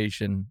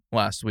education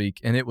last week,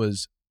 and it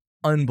was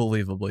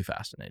unbelievably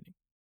fascinating.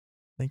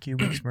 Thank you,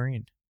 Weeks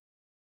Marine.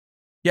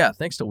 Yeah,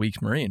 thanks to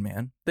Weeks Marine,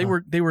 man. They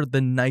Huh. were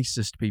the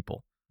nicest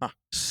people. Huh.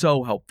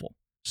 So helpful.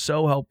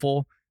 So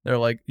helpful. They're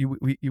like,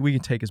 we can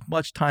take as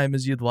much time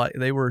as you'd like.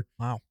 They were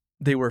Wow.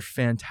 They were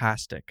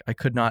fantastic. I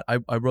could not. I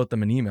wrote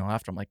them an email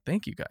after. I'm like,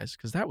 thank you guys,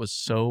 because that was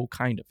so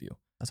kind of you.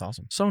 That's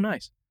awesome. So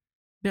nice.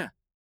 Yeah.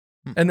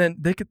 Hmm. And then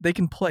they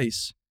can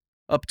place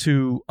up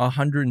to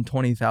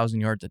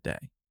 120,000 yards a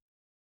day.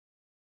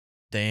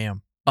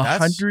 Damn. That's-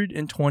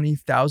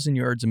 120,000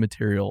 yards of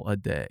material a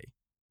day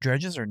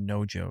Dredges are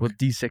no joke. with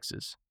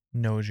D6s.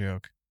 No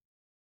joke.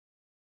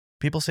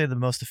 People say the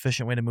most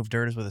efficient way to move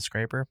dirt is with a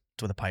scraper.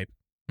 It's with a pipe.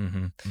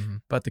 Mm-hmm.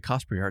 But the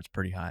cost per yard's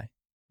pretty high.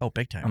 Oh,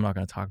 big time. I'm not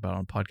going to talk about it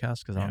on podcast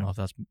because I don't Yeah. know if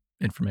that's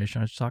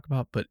information I should talk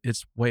about, but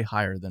it's way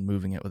higher than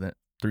moving it with a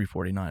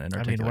 349.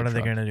 I mean, what are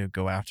they going to do?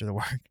 Go after the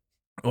work?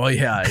 Well,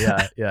 yeah.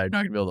 You're not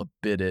going to be able to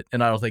bid it.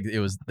 And I don't think it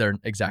was their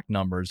exact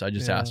numbers. I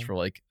just Yeah. asked for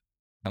like,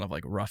 kind of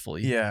like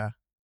roughly. Yeah.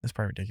 That's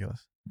probably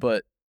ridiculous.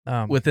 But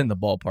within the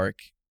ballpark,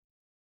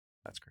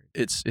 That's great.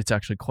 it's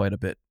actually quite a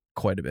bit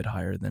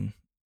higher than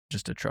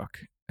just a truck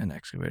and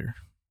excavator.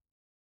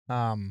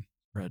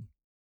 Red.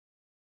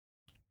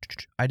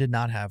 I did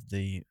not have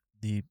the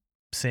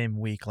same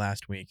week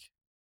last week.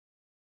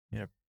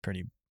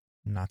 Pretty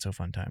not so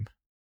fun time.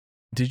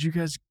 Did you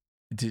guys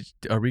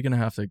Are we gonna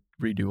have to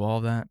redo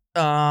all that?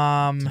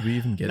 Did we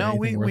even get no,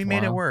 anything we made it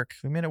worthwhile? work.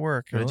 We made it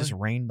work. It just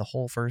Really? rained the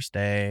whole first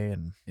day,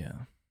 and Yeah.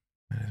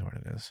 that is what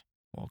it is.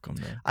 Welcome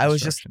to I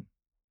was construction.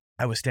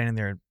 standing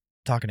there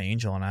talking to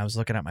Angel, and I was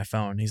looking at my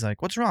phone. He's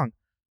like, "What's wrong?" I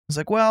was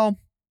like, "Well,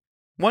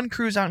 one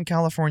crew's out in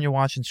California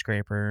watching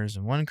scrapers,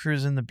 and one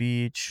crew's in the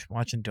beach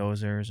watching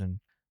dozers, and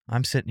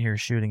I'm sitting here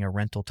shooting a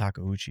rental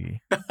Takeuchi."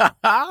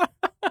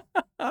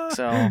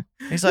 So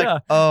he's like, yeah,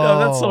 "Oh,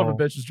 that son of a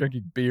bitch was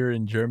drinking beer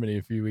in Germany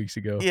a few weeks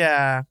ago.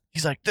 yeah."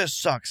 He's like, "This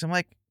sucks." I'm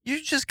like,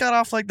 "You just got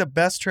off like the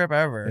best trip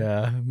ever."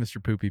 Yeah,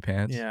 Mr. Poopy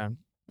Pants. Yeah.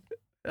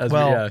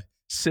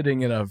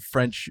 Sitting in a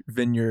French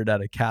vineyard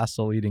at a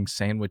castle eating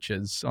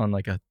sandwiches on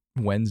like a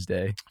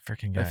Wednesday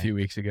Freaking a guy. few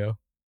weeks ago.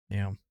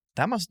 Yeah.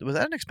 Was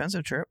that an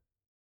expensive trip?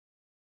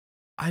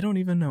 I don't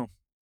even know.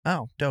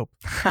 Oh, dope.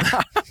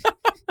 I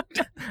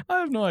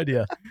have no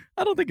idea.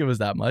 I don't think it was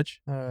that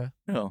much.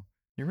 No.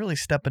 You're really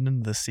stepping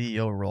into the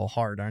CEO role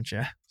hard, aren't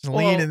you? Just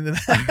Well, lean into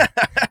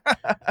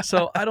that.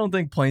 So I don't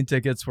think plane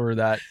tickets were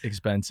that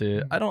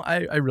expensive.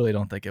 I really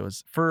don't think it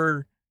was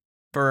for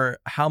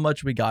how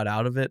much we got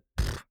out of it.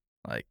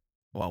 Like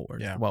well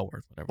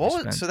worth whatever we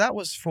spent. So that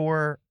was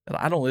for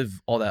I don't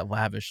live all that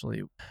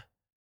lavishly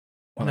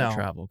when I No.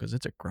 travel because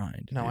it's a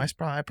grind. no. dude.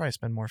 I probably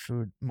spend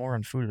more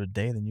on food a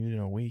day than you do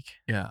in a week,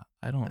 Yeah,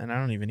 I don't. and I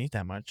don't even eat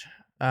that much.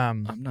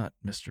 I'm not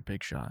Mr.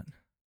 Big Shot.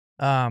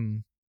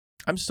 Um,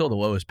 I'm still the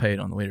lowest paid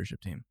on the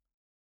leadership team.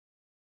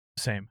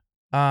 same.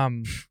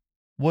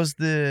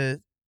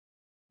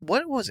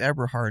 What was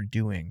Eberhard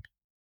doing?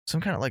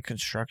 Some kind of like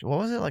construction. What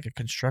was it, like a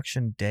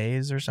construction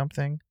days or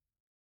something?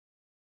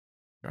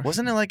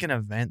 Wasn't it like an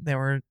event they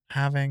were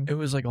having? It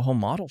was like a whole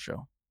model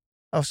show.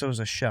 Oh, so it was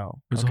a show.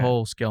 It was Okay. a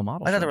whole scale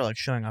model. I thought show. they were like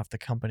showing off the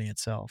company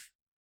itself.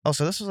 Oh,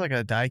 so this was like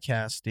a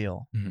die-cast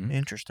deal. Mhm.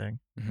 Interesting.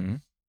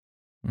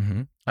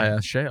 I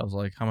asked Shay. I was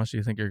like, "How much do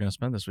you think you're going to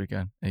spend this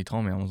weekend?" And he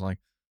told me. I was like,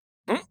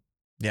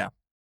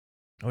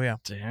 Oh yeah.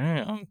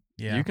 "Damn,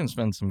 Yeah. you can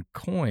spend some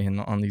coin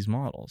on these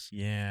models."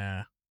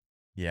 Yeah.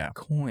 Yeah.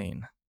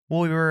 Coin.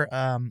 Well, we were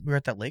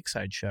at that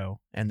Lakeside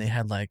show, and they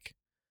had like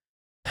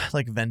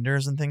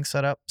vendors and things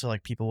set up, so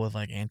like people with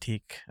like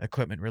antique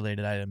equipment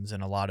related items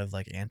and a lot of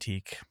like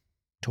antique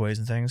toys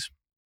and things.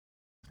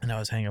 And I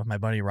was hanging out with my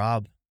buddy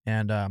Rob,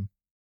 and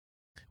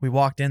we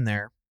walked in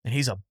there, and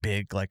he's a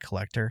big like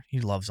collector. He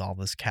loves all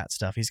this cat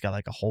stuff. He's got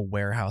like a whole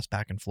warehouse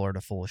back in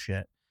Florida full of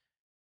shit.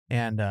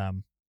 And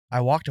I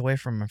walked away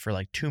from him for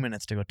like 2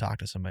 minutes to go talk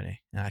to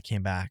somebody, and I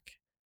came back.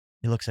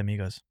 He looks at me, he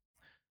goes,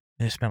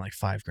 "They spent like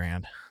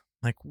 $5,000."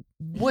 Like,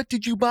 what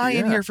did you buy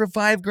in Yeah. here for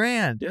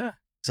 $5,000? Yeah.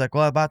 It's like,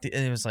 well, and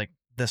it was like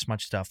this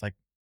much stuff, like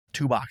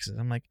 2 boxes.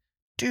 I'm like,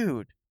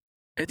 dude,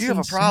 It's you have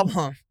insane. a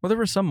problem. Well, there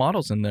were some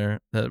models in there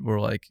that were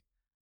like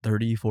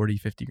 30, 40,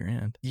 50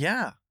 grand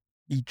Yeah,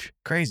 each.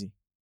 crazy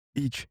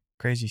Each.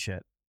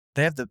 shit.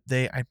 I'm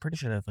pretty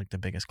sure they have like the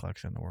biggest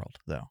collection in the world,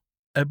 though.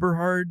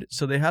 Eberhard,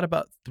 so they had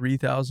about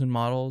 3,000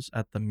 models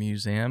at the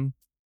museum,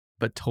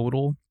 but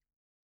total,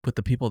 with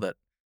the people that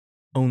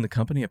own the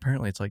company,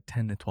 apparently it's like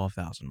 10 to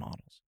 12,000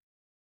 models.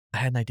 I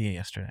had an idea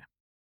yesterday.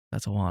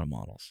 That's a lot of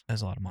models.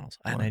 There's a lot of models.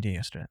 I had an What? idea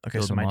yesterday. Okay,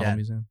 Build so a model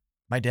museum.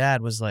 my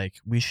dad was like,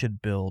 we should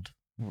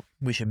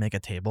make a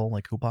table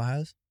like Hoopa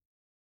has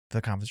for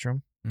the conference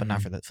room, but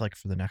not Mhm.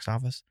 for the next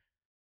office.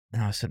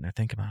 And I was sitting there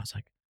thinking about it. I was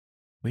like,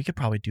 we could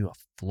probably do a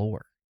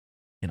floor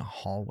in a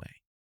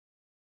hallway.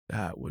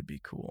 That would be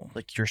cool.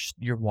 Like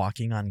you're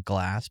walking on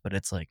glass, but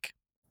it's like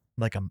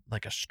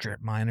a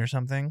strip mine or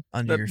something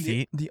under your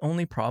feet. The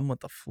only problem with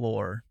the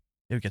floor,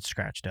 It would get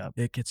scratched up.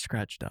 it gets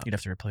scratched up. You'd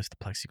have to replace the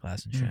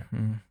plexiglass and shit.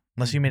 Mhm.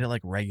 Unless you made it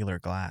like regular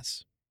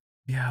glass.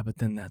 Yeah, but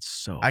then that's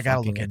so I gotta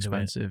fucking look into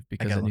it. expensive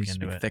because gotta it look needs to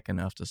be into it. thick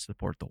enough to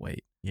support the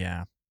weight.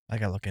 Yeah, I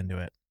gotta look into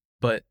it.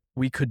 But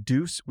we could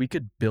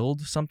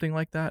build something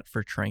like that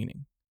for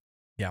training.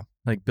 Yeah.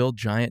 Like build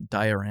giant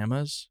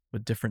dioramas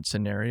with different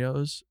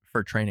scenarios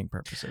for training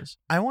purposes.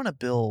 I want to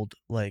build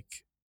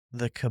like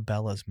the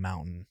Cabela's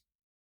mountain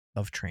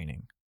of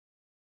training.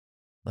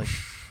 Like,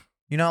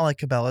 you know, like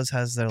Cabela's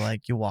has their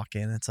like, you walk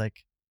in, it's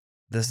like,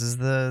 this is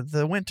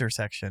the winter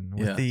section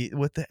with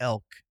the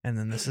elk, and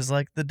then this is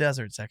like the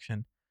desert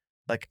section.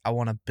 Like, I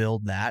want to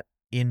build that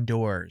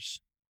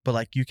indoors, but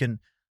like you can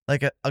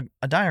like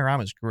a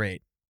diorama is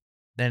great.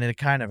 And it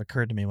kind of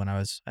occurred to me when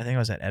I think I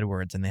was at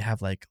Edwards, and they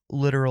have like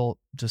literal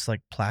just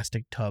like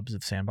plastic tubs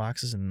of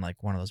sandboxes and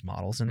like one of those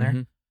models in there.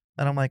 Mhm.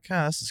 And I'm like,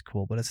 oh, this is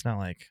cool, but it's not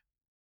like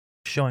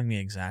showing me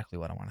exactly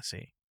what I want to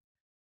see.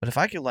 But if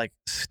I could like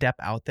step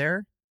out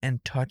there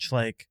and touch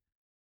like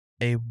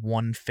a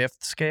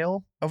 1/5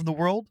 scale of the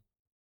world,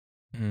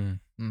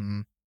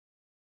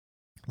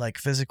 like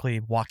physically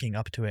walking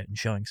up to it and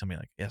showing somebody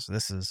like, yes,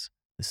 this is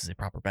a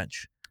proper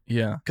bench.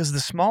 Yeah, Because the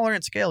smaller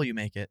in scale you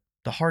make it,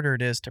 the harder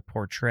it is to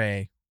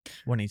portray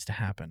what needs to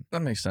happen.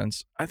 that makes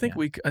sense. I think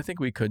Yeah. I think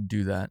we could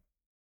do that.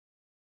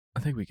 I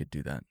think we could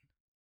do that.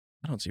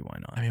 I don't see why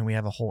not. I mean, we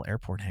have a whole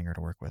airport hangar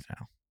to work with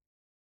now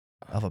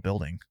of a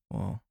building,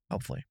 Well,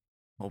 hopefully.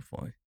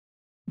 hopefully.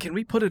 Can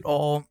we put it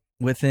all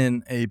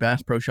within a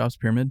Bass Pro Shops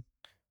pyramid?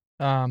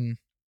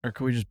 Or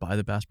could we just buy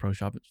the Bass Pro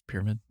Shop at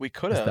Pyramid? We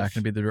could Is have. that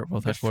going to be the Dirt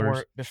World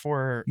headquarters?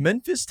 Before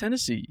Memphis,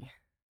 Tennessee.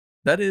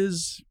 That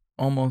is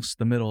almost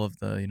the middle of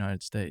the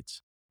United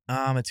States.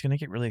 it's gonna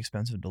get really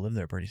expensive to live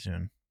there pretty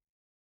soon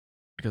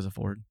Because of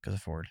Ford. because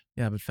of Ford.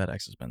 Yeah, but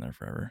FedEx has been there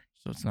forever.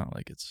 So it's not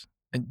like it's...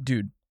 And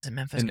dude, Isn't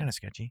Memphis And- kind of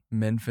sketchy?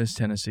 Memphis,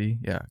 Tennessee.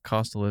 Yeah,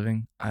 cost of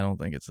living. I don't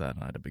think it's that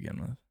high to begin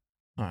with.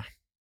 Huh.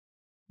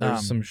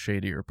 There's some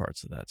shadier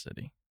parts of that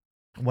city.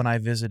 When I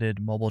visited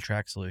Mobile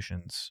Track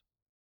Solutions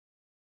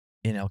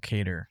in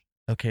Elkader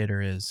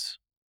is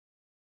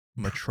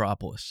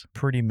Metropolis.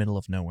 pretty middle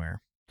of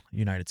nowhere,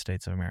 United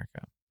States of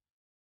America.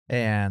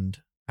 And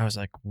I was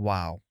like,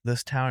 wow,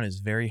 this town is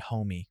very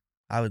homey.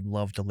 I would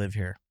love to live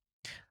here.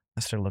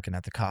 I started looking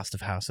at the cost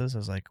of houses. I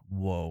was like,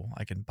 whoa,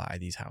 I can buy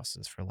these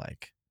houses for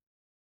like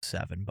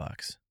 $7.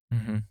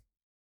 Mm-hmm.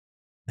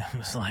 I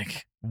was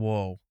like,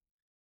 whoa.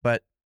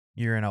 But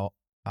you're in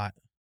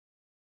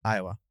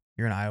Iowa.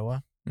 You're in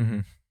Iowa. Mm-hmm.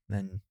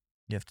 Then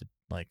you have to,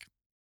 like,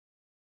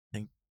 I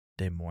think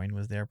Des Moines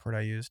was the airport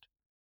I used.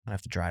 I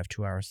have to drive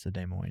 2 hours to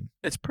Des Moines.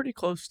 It's pretty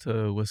close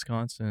to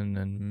Wisconsin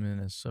and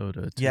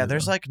Minnesota, too. Yeah,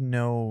 there's like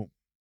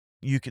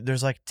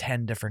there's like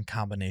 10 different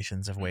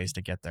combinations of ways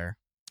to get there.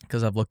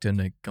 Because I've looked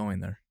into going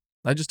there.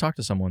 I just talked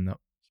to someone that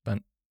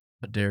spent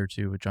a day or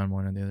two with John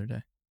Moynihan the other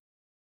day.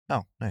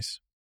 Oh,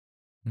 nice.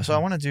 So I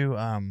want to do,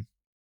 I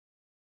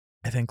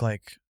think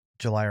like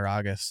July or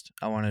August,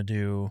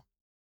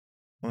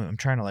 I'm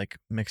trying to like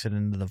mix it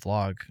into the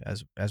vlog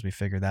as we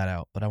figure that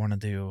out. But I want to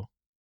do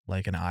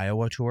like an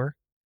Iowa tour.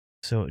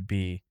 So it would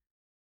be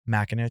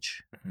Mackinac,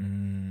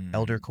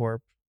 Elder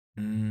Corp,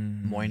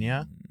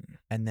 Moynia.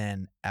 And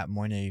then at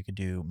Moynia, you could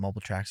do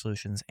Mobile Track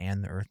Solutions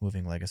and the Earth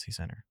Moving Legacy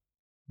Center.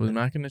 Would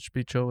Mackinac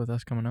be chill with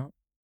us coming out?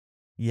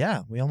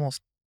 Yeah, we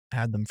almost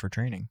had them for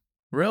training.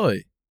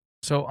 Really?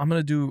 So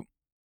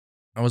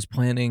I was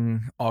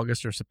planning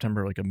August or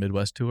September, like a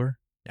Midwest tour.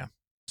 Yeah.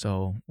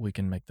 So we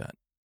can make that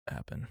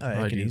happen.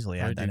 I could easily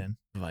add that in.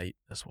 Vite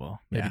as well.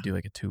 Maybe Yeah. do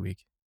like a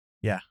 2-week.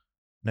 No,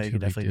 you could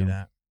 2-week definitely deal. do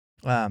that.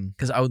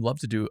 Because I would love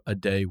to do a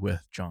day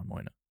with John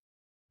Moynihan.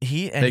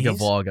 Make Make a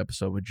vlog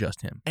episode with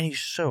just him. and he's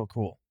so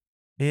cool.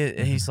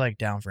 He's like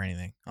down for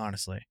anything,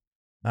 honestly.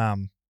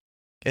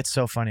 It's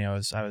so funny. I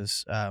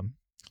was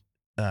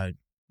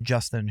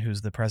Justin,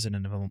 who's the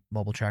president of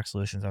Mobile Track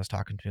Solutions, I was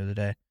talking to the other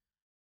day,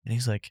 and he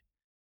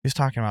was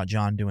talking about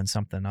John doing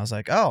something. I was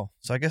like, oh,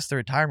 so I guess the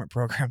retirement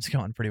program's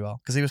going pretty well,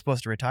 because he was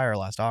supposed to retire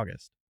last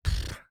August. I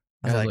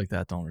was Guys like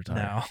that don't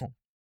retire. no,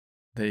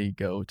 They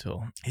go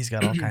till he's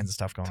got all kinds of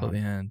stuff going till the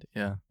on. end.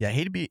 Yeah. Yeah,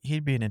 he'd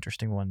be an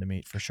interesting one to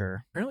meet for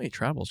sure. Apparently he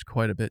travels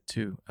quite a bit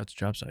too out to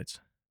job sites.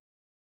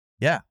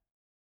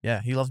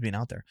 Yeah, he loves being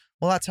out there.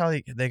 Well, that's how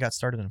they got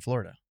started in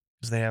Florida,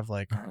 because they have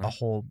like a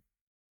whole.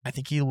 I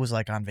think he was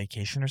like on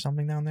vacation or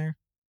something down there,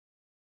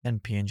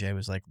 and P&J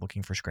was like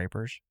looking for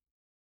scrapers,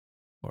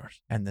 Of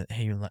course. and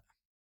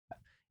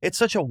it's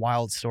such a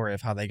wild story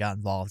of how they got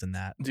involved in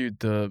that. Dude,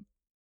 the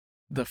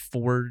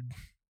Ford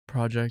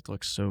project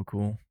looks so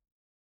cool.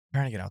 I'm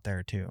trying to get out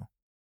there too.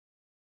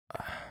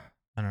 I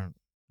don't.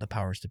 The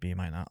powers to be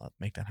might not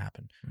make that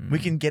happen. We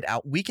can get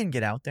out. We can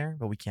get out there,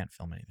 but we can't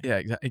film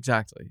anything. Yeah,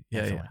 exactly. Can't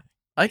Yeah, film yeah. anything.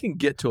 I can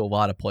get to a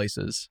lot of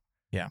places.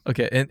 Yeah.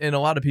 Okay, and a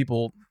lot of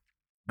people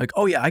like,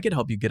 oh yeah, I could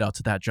help you get out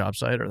to that job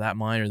site or that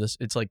mine or this.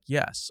 It's like,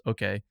 yes,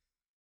 okay,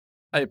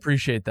 I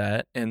appreciate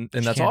that, and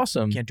that's Can't-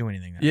 awesome. Can't do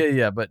anything there.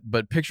 Yeah,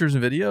 but pictures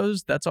and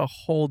videos, that's a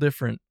whole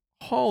different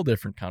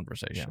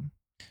conversation.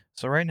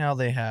 So right now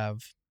they have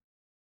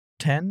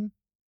 10.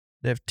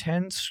 They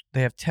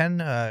have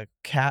 10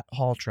 cat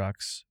haul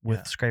trucks with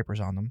Yeah. scrapers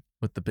on them.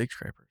 With the big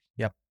scrapers.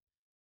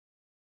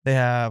 They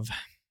have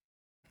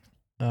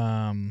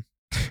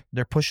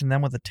they're pushing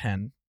them with a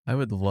 10. I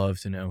would love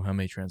to know how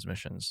many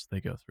transmissions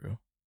they go through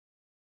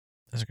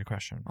That's a good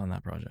question. on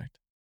that project.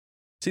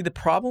 See, the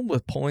problem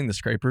with pulling the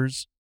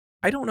scrapers,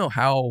 I don't know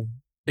how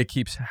it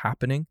keeps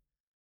happening.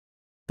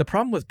 The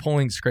problem with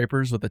pulling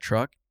scrapers with the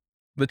truck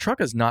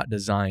is not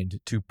designed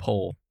to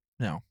pull.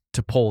 No.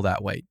 To pull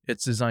that weight.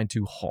 It's designed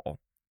to haul.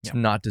 It's Yeah.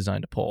 not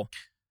designed to pull.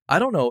 I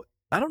don't know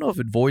if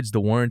it voids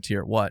the warranty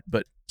or what,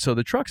 but so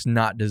the truck's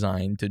not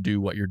designed to do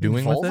what you're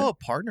doing with it. Volvo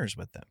partners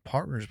with them.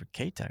 Partners with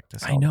K-Tech to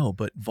sell I know,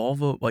 but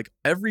Volvo, like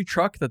every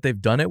truck that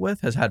they've done it with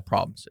has had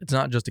problems. It's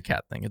not just a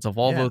cat thing. It's a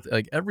Volvo.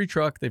 Like every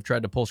truck they've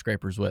tried to pull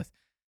scrapers with,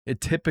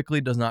 it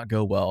typically does not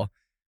go well.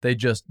 They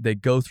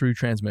go through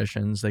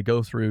transmissions, they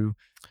go through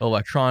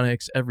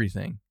electronics,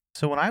 everything.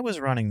 So when I was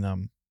running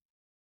them,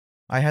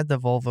 I had the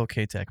Volvo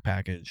K-Tech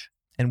package,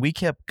 and we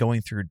kept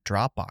going through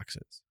drop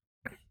boxes.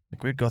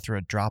 Like we'd go through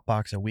a drop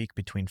box a week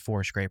between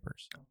 4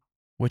 scrapers,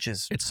 which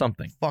is It's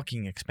something.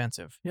 fucking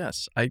expensive.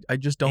 Yes, I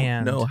just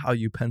don't know how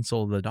you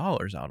pencil the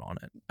dollars out on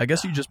it. I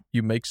guess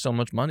you make so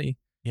much money.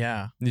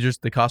 Yeah.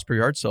 The cost per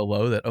yard so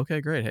low that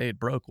okay, great, hey, it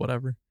broke,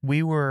 whatever.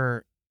 We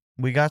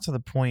got to the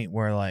point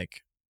where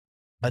like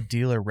a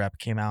dealer rep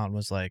came out and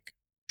was like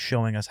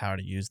showing us how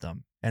to use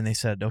them. And they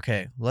said,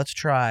 okay, let's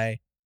try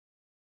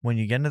when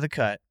you get into the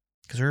cut,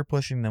 because we were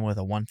pushing them with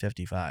a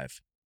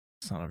 155.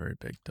 It's not a very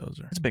big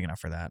dozer. It's big enough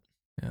for that.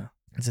 Yeah.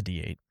 It's a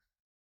D8.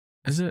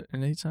 Is it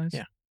an 8 size?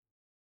 Yeah.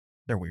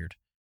 They're weird.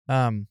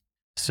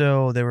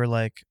 So they were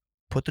like,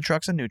 put the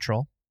trucks in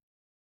neutral,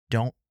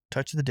 don't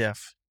touch the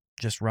diff,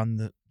 just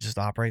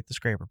operate the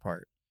scraper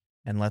part,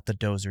 and let the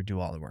dozer do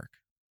all the work.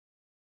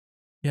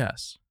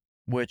 Yes.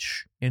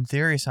 Which in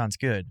theory sounds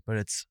good, but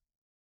it's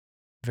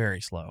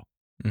very slow,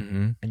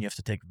 Mm-hmm. and you have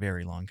to take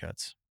very long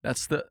cuts.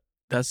 That's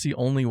the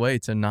only way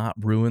to not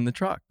ruin the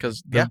truck,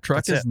 because the Yeah,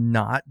 truck that's is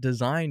not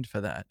designed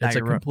for that. Now It's a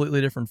you're ru- completely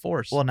different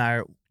force. Well,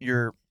 now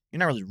you're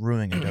not really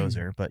ruining a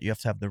dozer, but you have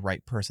to have the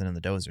right person in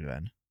the dozer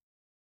then.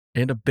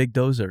 And a big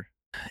dozer.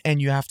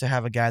 And you have to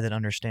have a guy that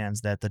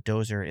understands that the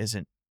dozer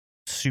isn't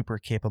super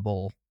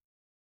capable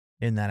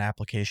in that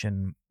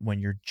application when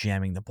you're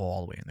jamming the ball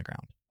all the way in the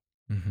ground.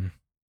 Mm-hmm.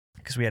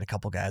 Because we had a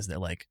couple guys that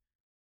like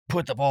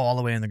put the ball all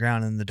the way in the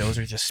ground and the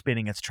dozer just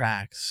spinning its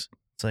tracks.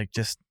 It's like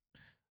just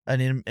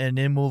an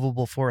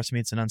immovable force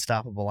meets an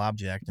unstoppable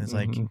object. And it's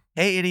like,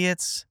 hey,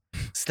 idiots,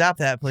 stop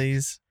that,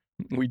 please.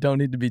 We don't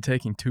need to be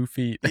taking 2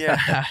 feet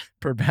Yeah.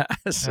 per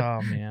pass.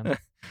 Oh, man.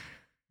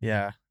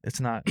 Yeah, it's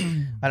not.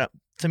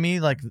 To me,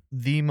 like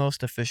the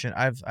most efficient.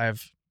 I've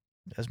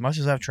as much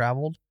as I've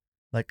traveled,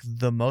 like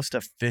the most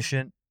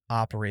efficient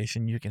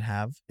operation you can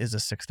have is a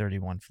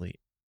 631 fleet.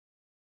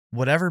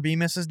 Whatever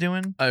Bemis is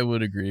doing, I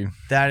would agree.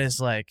 that is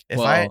like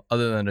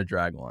Other than a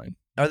drag line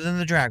other than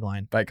the drag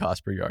line. by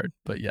cost per yard,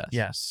 but yes.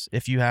 Yes,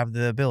 if you have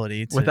the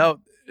ability to.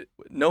 Without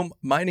no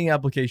mining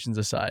applications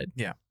aside.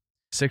 Yeah.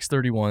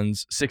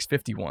 631s,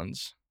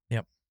 651s,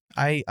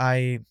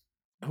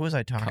 Who was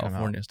I talking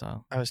California about?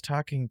 style. I was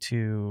talking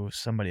to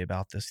somebody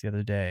about this the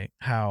other day.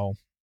 How,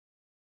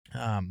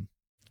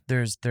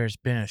 there's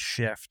been a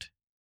shift.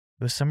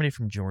 It was somebody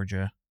from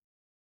Georgia.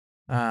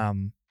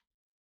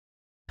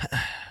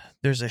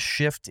 There's a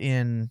shift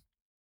in,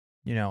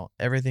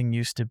 everything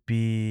used to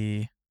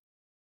be.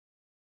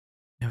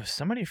 It was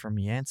somebody from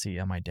Yancey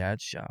on my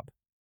dad's job.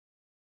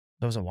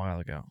 That was a while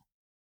ago.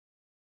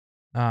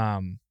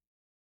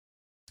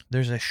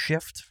 There's a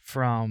shift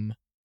from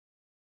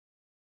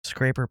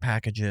scraper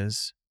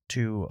packages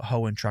to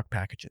hoe and truck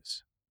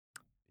packages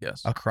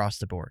Yes. across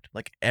the board.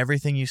 Like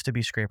everything used to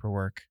be scraper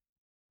work.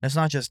 It's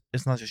not just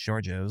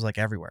Georgia. It was like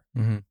everywhere.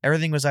 Mm-hmm.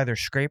 Everything was either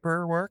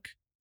scraper work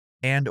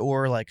and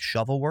or like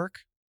shovel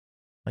work.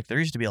 Like there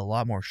used to be a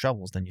lot more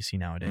shovels than you see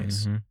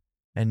nowadays. Mm-hmm.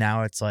 And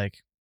now it's like,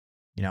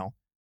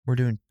 we're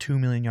doing 2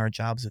 million yard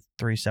jobs with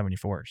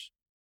 374s.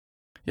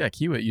 Yeah,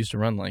 Kiewit used to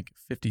run like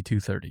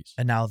 5230s.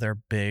 And now their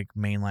big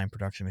mainline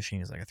production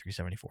machine is like a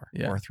 374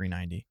 Yeah. or a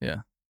 390. Yeah.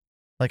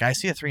 Like I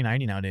see a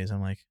 390 nowadays.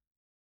 I'm like,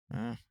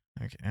 oh,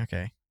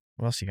 okay.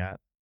 What else you got?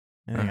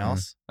 Anything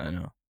else? I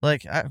know.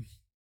 Like,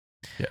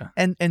 Yeah.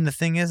 And the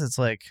thing is, it's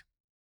like,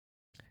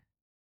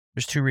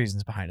 there's 2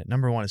 reasons behind it.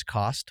 Number 1 is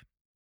cost.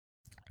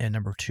 And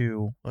number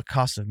 2, the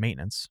cost of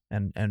maintenance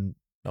and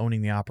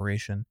owning the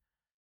operation.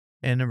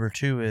 And number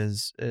 2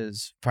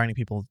 is finding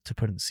people to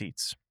put in the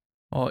seats.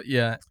 Oh,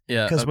 yeah.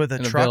 Yeah. 'Cause with a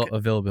truck-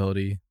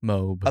 availability,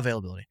 mob.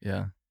 Availability.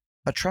 Yeah.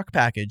 A truck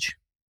package,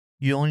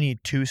 you only need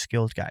 2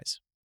 skilled guys.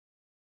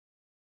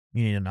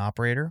 You need an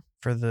operator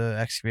for the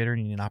excavator,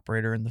 and you need an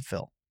operator in the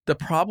fill. The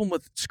problem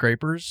with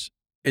scrapers,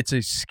 it's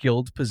a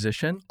skilled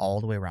position,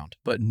 All the way around.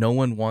 but no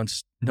one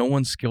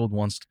skilled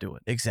wants to do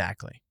it.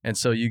 Exactly. And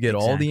so you get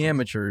all the Exactly.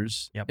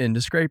 amateurs Yep.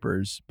 into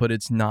scrapers, but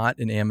it's not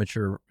an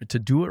amateur. To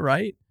do it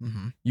right,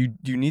 Mm-hmm.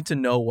 you need to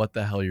know what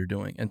the hell you're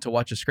doing. And to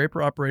watch a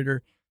scraper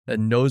operator that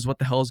knows what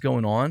the hell is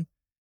going on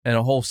and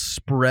a whole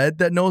spread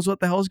that knows what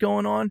the hell is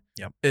going on,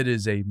 Yep. it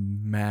is a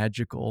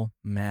magical,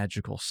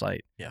 magical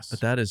sight. Yes. But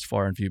that is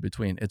far and few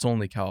between. It's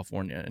only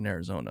California and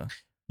Arizona.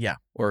 Yeah.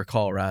 Or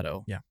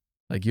Colorado. Yeah.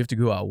 Like you have to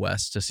go out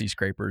west to see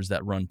scrapers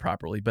that run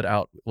properly. But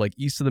out like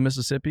east of the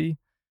Mississippi,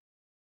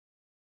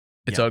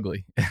 it's Yeah.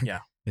 ugly.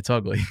 Yeah. It's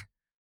ugly.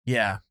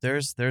 Yeah,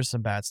 there's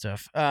some bad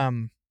stuff.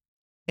 And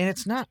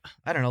it's not,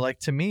 I don't know, like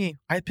to me,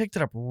 I picked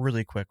it up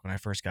really quick when I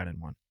first got in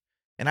one.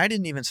 And I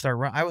didn't even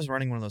I was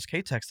running one of those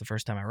K-Techs the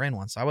first time I ran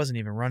one, so I wasn't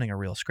even running a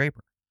real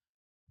scraper.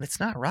 But it's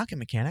not rocket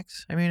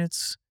mechanics. I mean,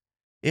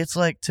 it's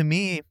like, to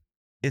me,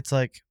 it's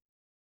like,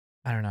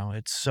 I don't know,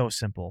 it's so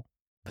simple.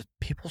 But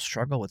people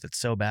struggle with it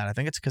so bad. I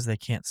think it's because they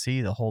can't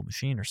see the whole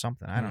machine or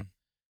something. I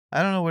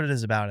don't know what it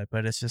is about it,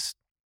 but it's just,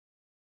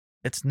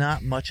 it's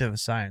not much of a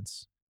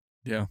science.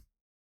 Yeah.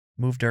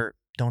 Move dirt,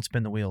 don't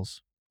spin the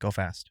wheels, go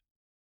fast.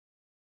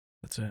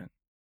 That's it.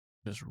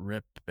 Just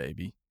rip,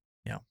 baby.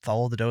 Yeah,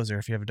 follow the dozer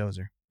if you have a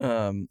dozer.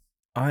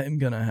 I am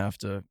gonna have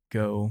to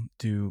go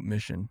do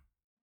mission.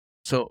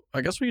 So I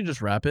guess we can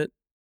just wrap it.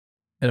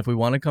 And if we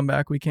want to come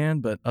back, we can.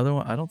 But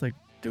otherwise, I don't think.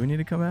 Do we need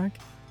to come back?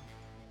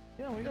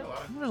 Yeah,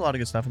 there's a lot of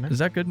good stuff in there. Is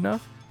that good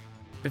enough?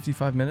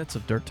 55 minutes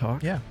of dirt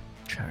talk. Yeah.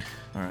 Check.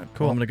 All right.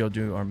 Cool. I'm gonna go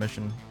do our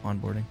mission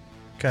onboarding.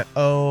 Okay.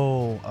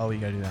 Oh, you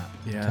gotta do that.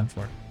 Yeah.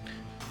 10-4.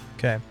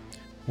 Okay.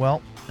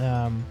 Well,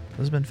 this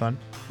has been fun.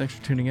 Thanks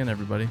for tuning in,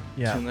 everybody.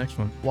 Yeah. See you in the next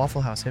one.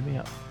 Waffle House, hit me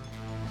up.